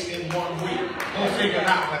 days in 1 week. We'll figure it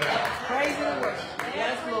out for that. Praise the Lord.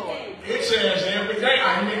 Yes, Lord. It says every day,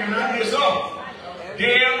 I ain't making none of this up.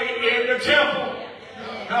 Daily in the temple.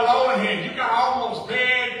 Hello in here. You got almost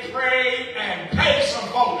beg, pray, and pay some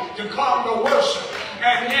folks to come to worship.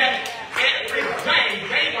 And yet, every day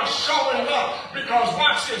they were showing up, because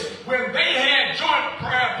watch this, when they had joint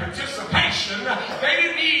prayer participation, they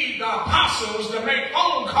didn't need the apostles to make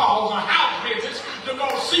phone calls or house visits to go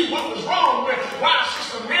see what was wrong with why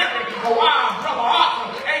Sister Mary or why Brother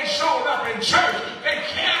Arthur ain't showed up in church. They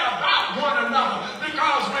cared about one another,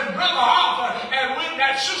 because when Brother Arthur and when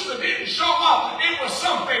that sister didn't show up, it was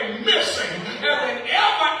something missing. And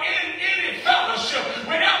whenever in any fellowship,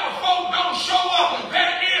 whenever folk don't show up,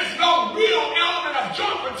 there is no real element of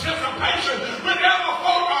joint participation. Whenever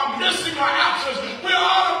folk are missing or absent, we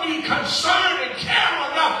ought to be concerned and care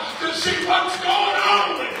enough to see what's going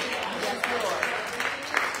on with it.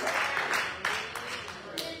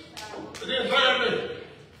 But then thirdly,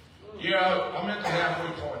 yeah, I'm at the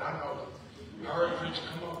halfway point. I know. I heard preacher,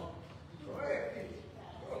 come on.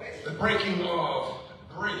 the breaking of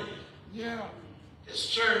bread. Yeah. This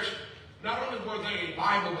church, not only were they a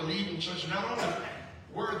Bible-believing church, not only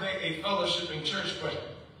were they a fellowshipping church, but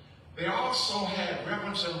they also had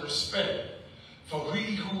reverence and respect for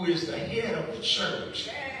he who is the head of the church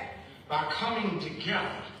by coming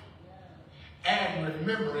together and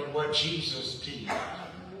remembering what Jesus did.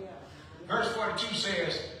 Verse 42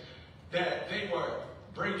 says that they were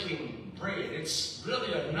breaking bread. It's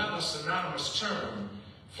really another synonymous term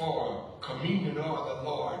for communion or the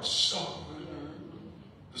Lord's Supper.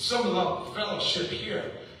 The symbol of fellowship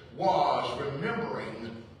here was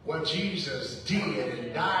remembering what Jesus did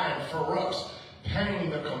and died for us, paying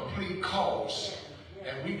the complete cost,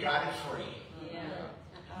 and we got it free.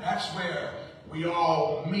 That's where we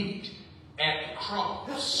all meet at the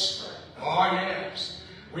cross. Oh yes.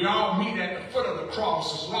 We all meet at the foot of the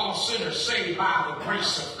cross as lost sinners saved by the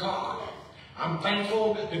grace of God. I'm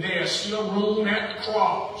thankful that there's still room at the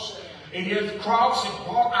cross. It is the cross that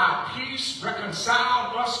brought our peace,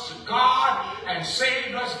 reconciled us to God, and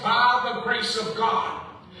saved us by the grace of God.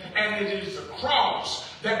 And it is the cross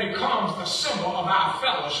that becomes the symbol of our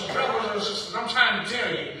fellowship. Brothers and sisters, I'm trying to tell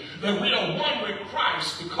you that we are one with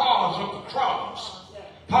Christ because of the cross.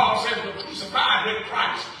 Paul says we're crucified with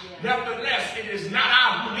Christ. Nevertheless, it is not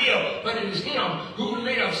I who live, but it is him who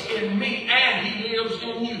lives in me, and he lives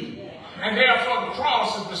in you. And therefore the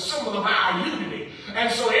cross is the symbol of our unity.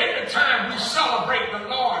 And so every time we celebrate the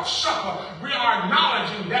Lord's Supper, we are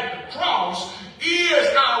acknowledging that the cross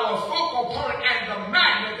is our focal point and the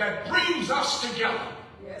magnet that brings us together.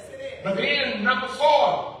 Yes, it is. But then number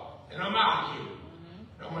 4, and I'm out here.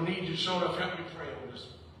 I'm going to need you to show up, help me pray on this.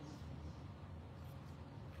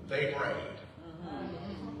 They prayed.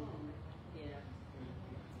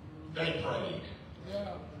 They prayed.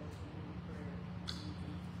 Yeah.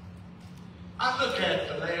 I look at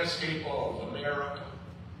the landscape of America,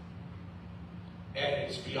 and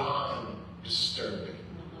it's beyond disturbing.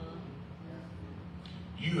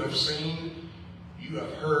 You have seen, you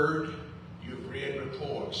have heard, you have read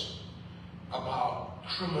reports about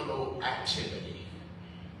criminal activity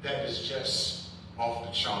that is just off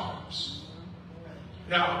the charts.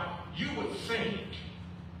 Now, you would think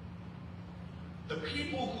the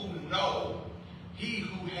people who know he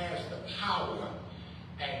who has the power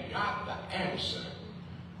and got the answer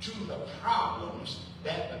to the problems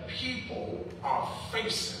that the people are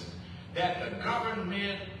facing, that the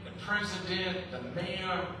government, the president, the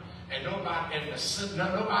mayor, and nobody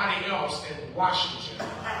else in Washington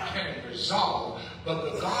can resolve.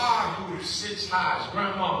 But the God who sits high, as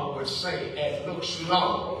Grandmama would say, and looks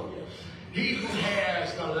low, he who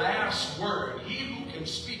has the last word, he who can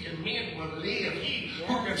speak and men will live, he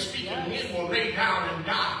who can speak and men will lay down and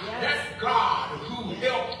die. That God who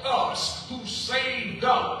helped us, who saved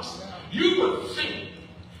us. You would think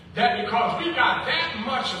that because we got that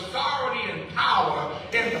much authority and power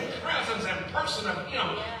in the presence and person of him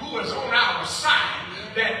who is on our side,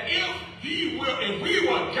 that if we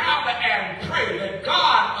will gather and pray, that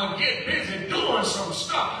God will get busy doing some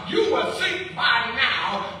stuff, you would think by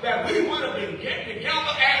now that we would have been getting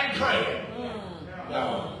together and praying.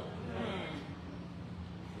 No.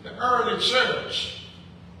 The early church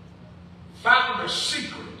found a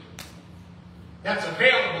secret that's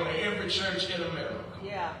available to every church in America.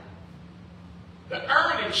 Yeah. The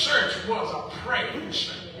early church was a praying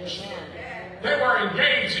church. They were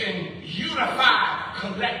engaged in unified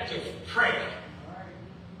collective prayer.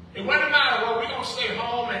 It wasn't matter, well, we're going to stay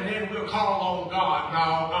home and then we'll call on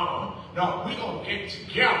God. No, we're going to get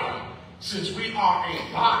together since we are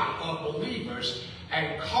a body of believers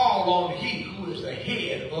and call on he who is the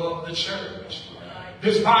head of the church.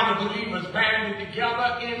 This body of believers banded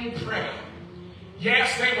together in prayer.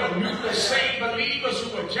 Yes, they were newly saved believers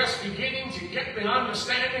who were just beginning to get the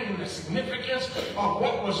understanding and the significance of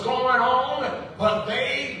what was going on, but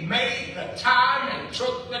they made the time and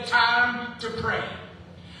took the time to pray.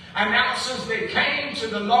 And now since they came to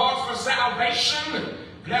the Lord for salvation,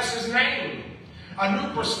 bless his name, a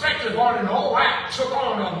new perspective on an old act took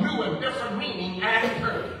on a new and different meaning and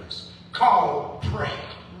purpose called prayer.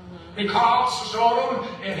 Because, Odom,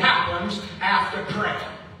 it happens after prayer.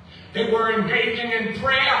 They were engaging in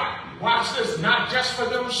prayer, watch this, not just for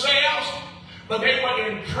themselves, but they were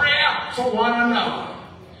in prayer for one another.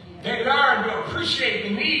 They learned to appreciate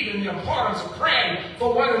the need and the importance of praying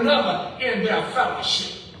for one another in their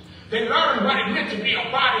fellowship. They learned what it meant to be a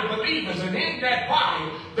body of believers, and in that body,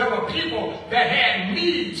 there were people that had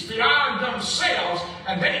needs beyond themselves,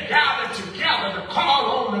 and they gathered together to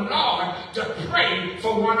call on the Lord to pray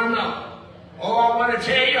for one another. Oh, I want to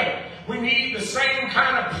tell you, We need the same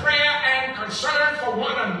kind of prayer and concern for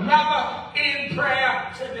one another in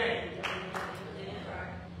prayer today.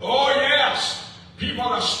 Oh yes, people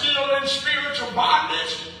are still in spiritual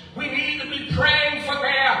bondage. We need to be praying for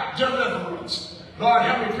their deliverance. Lord,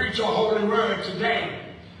 help me preach your holy word today.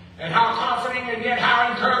 And how comforting and yet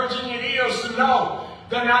how encouraging it is to know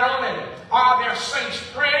that not only are there saints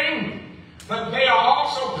praying, but they are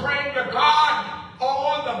also praying to God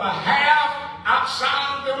on the behalf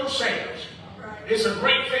outside of themselves. It's a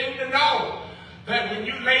great thing to know that when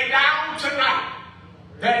you lay down tonight,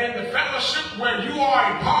 that in the fellowship where you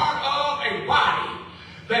are a part of a body,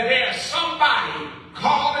 that there's somebody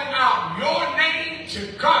calling out your name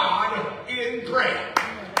to God in prayer.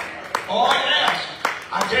 Oh yes,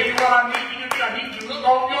 I tell you what I need you to do. I need you to look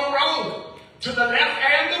on your road to the left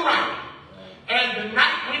and the right. And the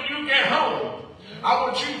night when you get home, I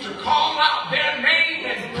want you to call out their name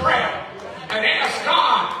in prayer and ask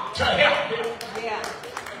God to help them. Yeah.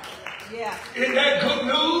 Yeah. Isn't that good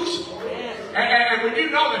news? Yeah. And when you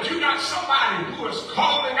know that you got somebody who is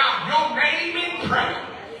calling out your name in prayer,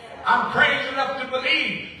 I'm crazy enough to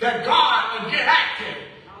believe that God will get active,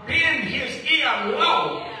 bend his ear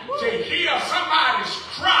low to hear somebody's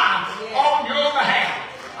cry on your behalf.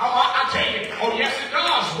 I tell you, oh yes, it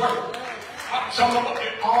does work.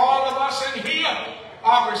 All of us in here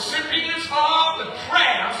are recipients of the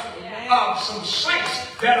prayers of some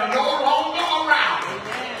saints that are no longer around.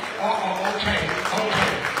 Okay.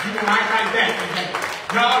 You can write like that.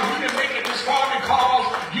 No, you didn't make it this far because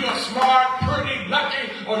you're smart, pretty,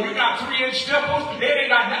 lucky, or you got 3-inch nipples. It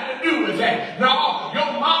ain't got nothing to do with that. No,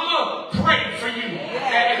 your mama prayed for you.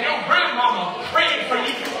 And your grandmama prayed for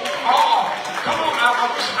you. Oh, come on.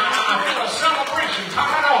 I feel a celebration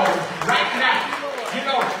coming on right now. You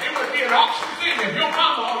know, it would be an awesome thing if your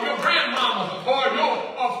mama or your grandmama or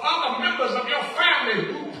of other members of your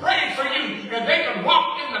family who prayed for you, and they can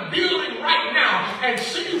walk in the building right now and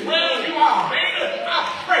see where you are. Baby, I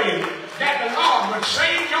pray that the Lord would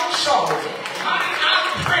save your soul. Honey,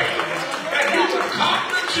 I pray that you would come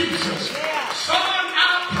to Jesus. Son,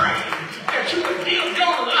 I pray that you would give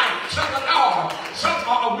your life to the Lord.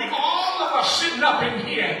 We all of us sitting up in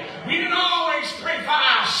here, we didn't always pray for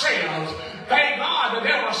ourselves. Thank God that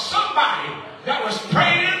there was somebody that was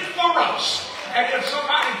praying for us. And if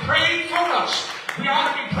somebody prayed for us, we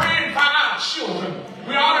ought to be praying for our children.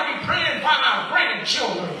 We ought to be praying for our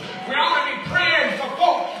grandchildren. We ought to be praying for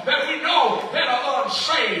folk that we know that are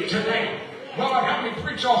unsaved today. Lord, help me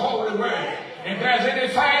preach your holy word. If there's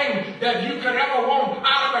anything that you could ever want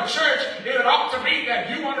out of a church, it ought to be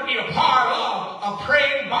that you want to be a part of a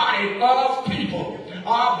praying body of people.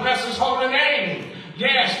 Oh, bless his holy name.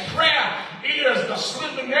 Yes, prayer is the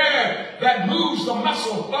slender nerve that moves the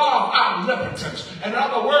muscle of our omnipotence. In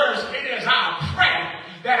other words, it is our prayer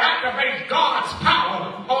that activates God's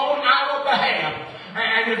power on our behalf.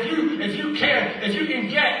 And if you can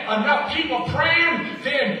get enough people praying,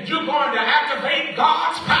 then you're going to activate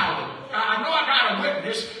God's power. I know I got a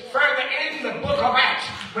witness further in the book of Acts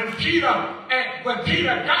when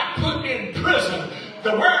Peter got put in prison.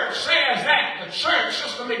 The word says that the church,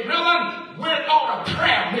 Sister McMillan, went on a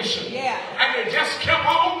prayer mission. Yeah. And they just kept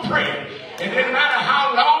on praying. It didn't matter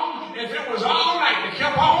how long, if it was all night, they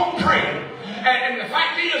kept on praying. And the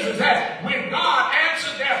fact is that when God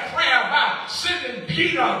answered their prayer by sending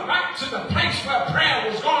Peter back to the place where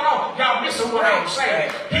prayer was going on, y'all missing what I'm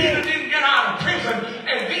saying. Peter didn't get out of prison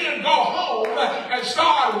and then go home and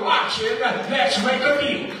start watching Let's Make a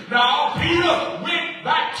Deal. No, Peter went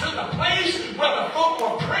back to the place where the folk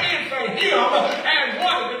were praying for him and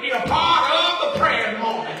wanted to be a part of the praying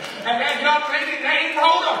moment. And that young lady named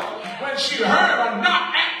Odom, when she heard a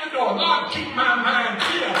knock at the door, Lord, keep my mind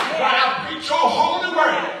clear while I preach your holy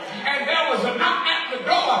word. And there was a knock at the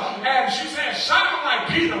door, and she said, sound like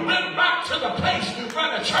Peter went back to the place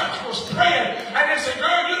where the church was praying. And they said,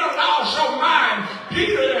 girl, you done lost your mind.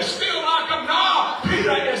 Peter is still like him. No,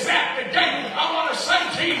 Peter is at the gate. I want to say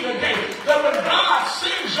to you today that when God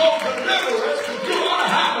sends your deliverance, you ought to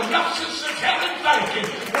have enough sense to tell him thank you.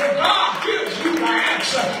 When God gives you the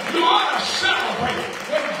answer, you ought to celebrate.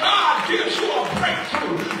 When God gives you a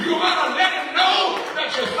breakthrough, you ought to let him know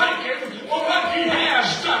that you're thanking for what he has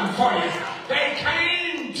done for you. They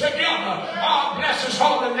came together. Oh, bless his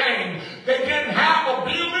holy name. They didn't have a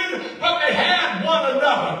building.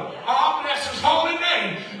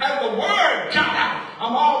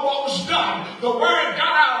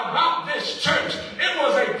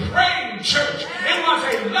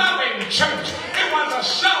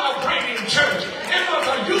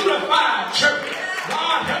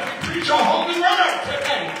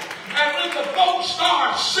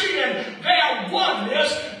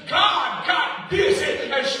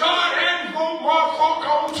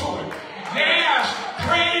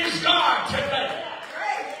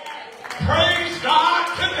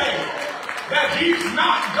 that he's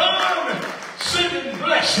not done sending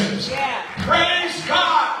blessings. Yeah. Praise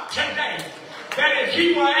God today that if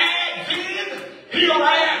he will add then, he'll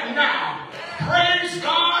add now. Praise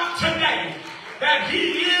God today that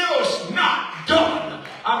he is not done.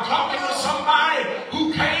 I'm talking to somebody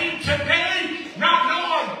who came today not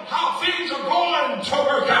knowing how things are going to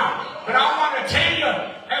work out. But I want to tell you,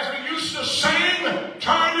 as we used to sing,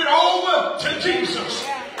 turn it over to Jesus.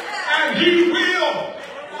 And he will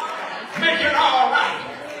make it all right.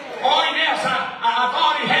 Oh yes, I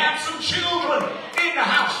thought he had some children in the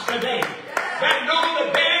house today that know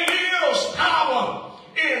that there is power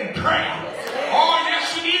in prayer. Oh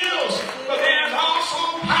yes it is, but there's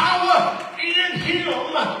also power in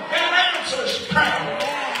him that answers prayer.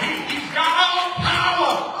 He's got all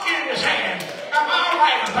power in his hand. Am I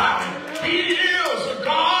right about it? He is a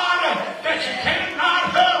God that you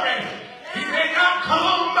cannot hurry. He may not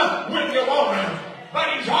come when you want him, but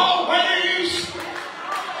he's always,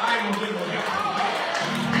 I ain't gonna do no help.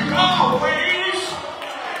 He's always,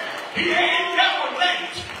 he ain't never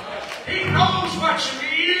late. He knows what you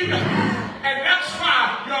need, and that's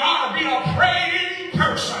why you ought to be a praying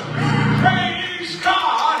person. Praise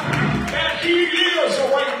God that he is a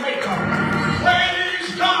way maker.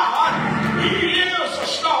 Praise God, he is a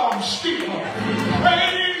storm stealer.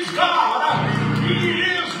 Praise God, he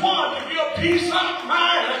is one to give peace of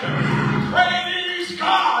mind. Praise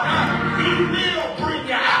God, he will bring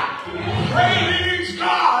you out. Praise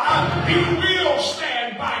God, he will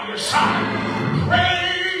stand by your side.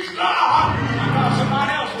 Praise God, I thought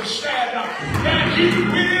somebody else would stand up, that he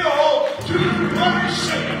will do what he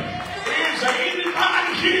said. Is there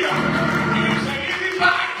anybody here? Is there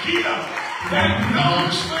anybody here that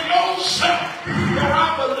knows for yourself that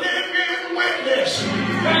I'm a living witness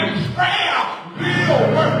that prayer will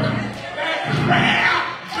work? That prayer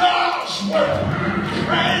does work.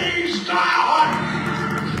 Praise God.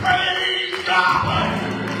 Praise God.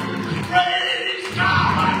 Praise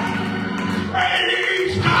God.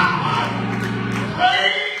 Praise God.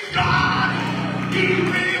 Praise God. He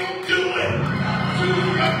will do it. Do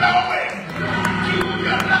you know it? Do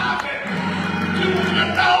you love it? Do you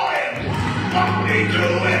know it? Won't he do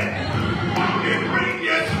it? Won't he bring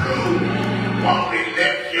you through? Won't he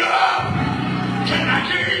lift you up? Can I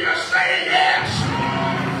hear you say yes?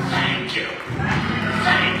 Thank you.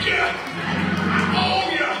 Thank you. I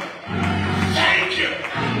owe you. Thank you.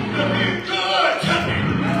 You've been good to me.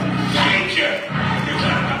 Thank you. You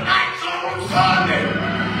took the lights on for me.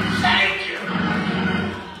 Thank you.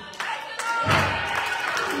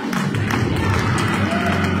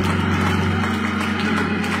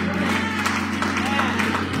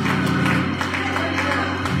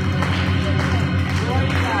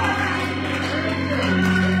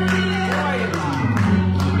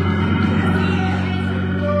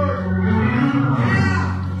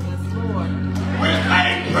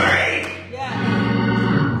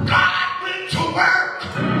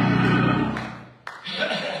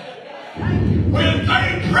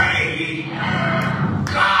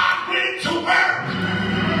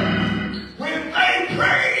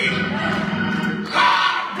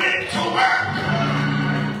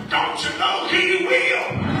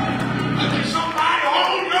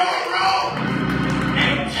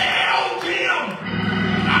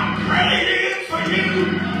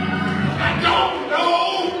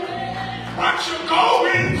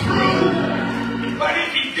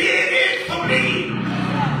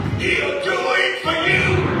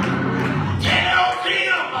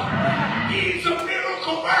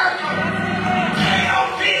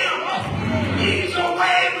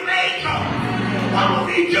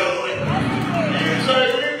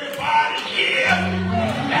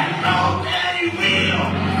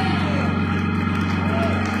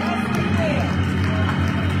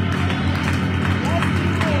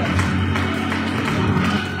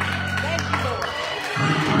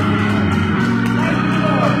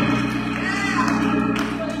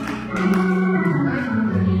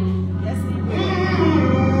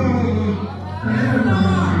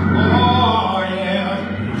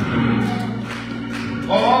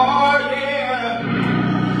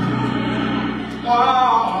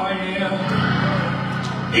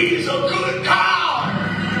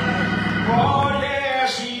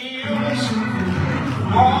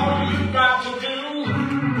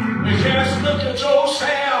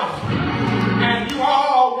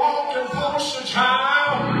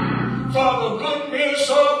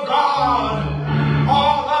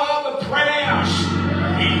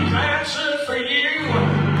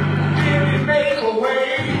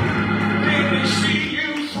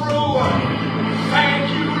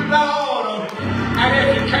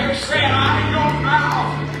 Say it out of your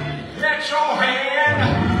mouth. Let your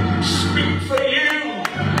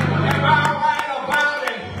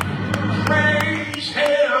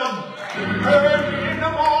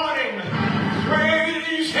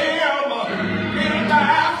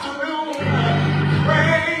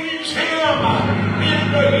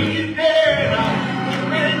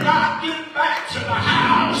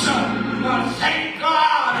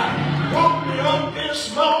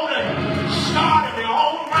this morning started me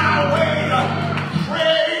on my way.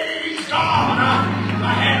 Praise God.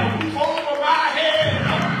 I had a roof over my head.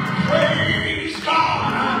 Praise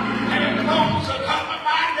God. I had clothes to cover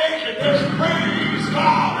my nakedness. Praise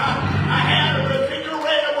God. I had a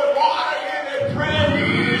refrigerator with water in it.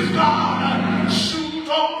 Praise God. Shoes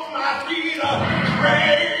on my feet.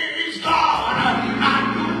 Praise God. I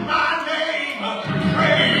knew my name.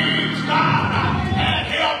 Praise God. I had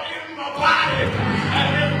help in my body.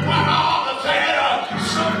 And then what all of that,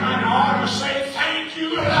 somebody ought to say thank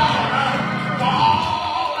you, Lord, for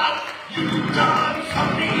all you've done for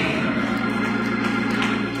me.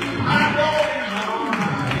 I know it's all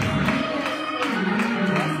right.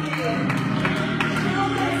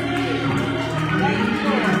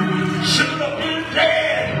 Should have been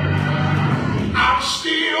dead. I'm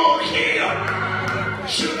still here.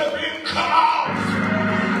 Should have been cut off.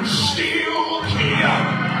 Still here.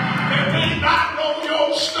 They may not know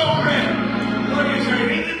your story, but is there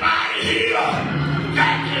anybody here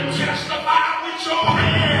that can testify with your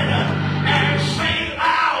hand and say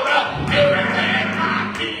loud, everything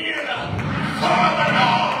I've been for the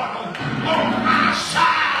Lord on my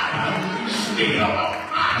side, still on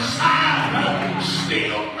my side,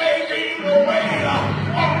 still making the way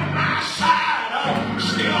on my side,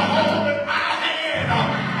 still holding my hand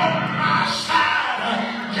on my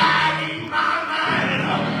side, guiding my mind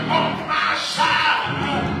on my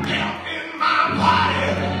side, helping my body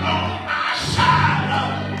on my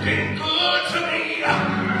side, been good to me.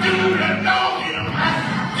 Do you know him?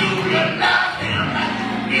 Do you love him?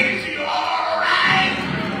 Is he all right?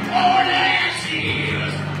 Oh yes he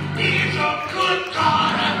is. He's a good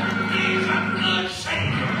God. He's a good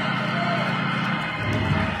Savior.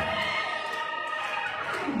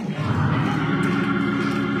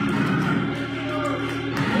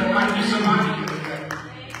 There might be somebody here today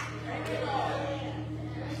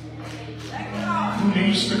who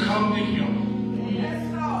needs to come to him.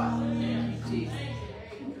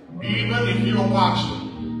 Even if you're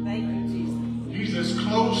watching, Thank you, Jesus. he's as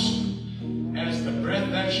close as the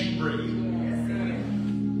breath that you breathe.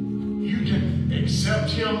 You can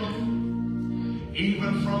accept him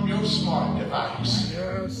even from your smart device.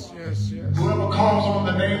 Yes, yes, yes. Whoever calls on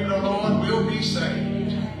the name of the Lord will be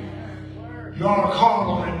saved. You ought to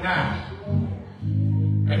call on it now.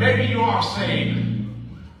 And maybe you are saved,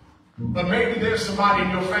 but maybe there's somebody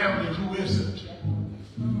in your family who isn't.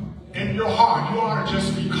 In your heart, you ought to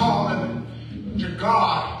just be calling to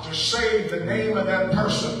God to save the name of that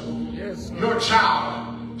person. Yes. Your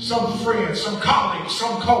child, some friend, some colleague,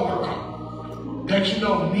 some co-worker that you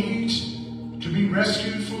know needs to be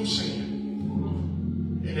rescued from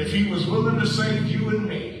sin. And if he was willing to save you and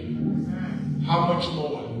me, how much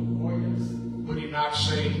more would he not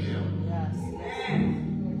save them?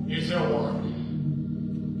 Is there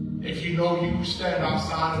one? If you know you stand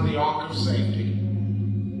outside of the ark of safety,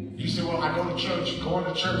 you say, well, I go to church. Going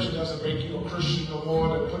to church doesn't make you a Christian no more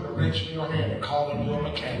than putting a wrench in your hand and calling you a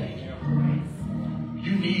mechanic.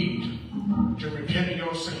 You need to repent of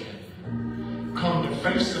your sin. Come to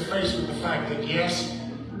face with the fact that, yes,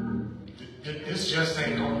 this just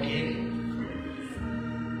ain't going to get it.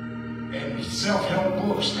 And self-help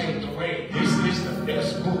books ain't the way. This is the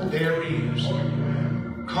best book there is.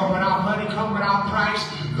 Come without money, come without price.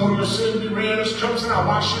 Though your sin be red as crimson, I'll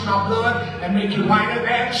wash you in my blood and make you whiter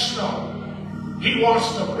than snow. He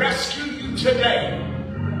wants to rescue you today.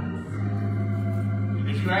 And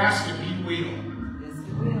if you ask him, he will.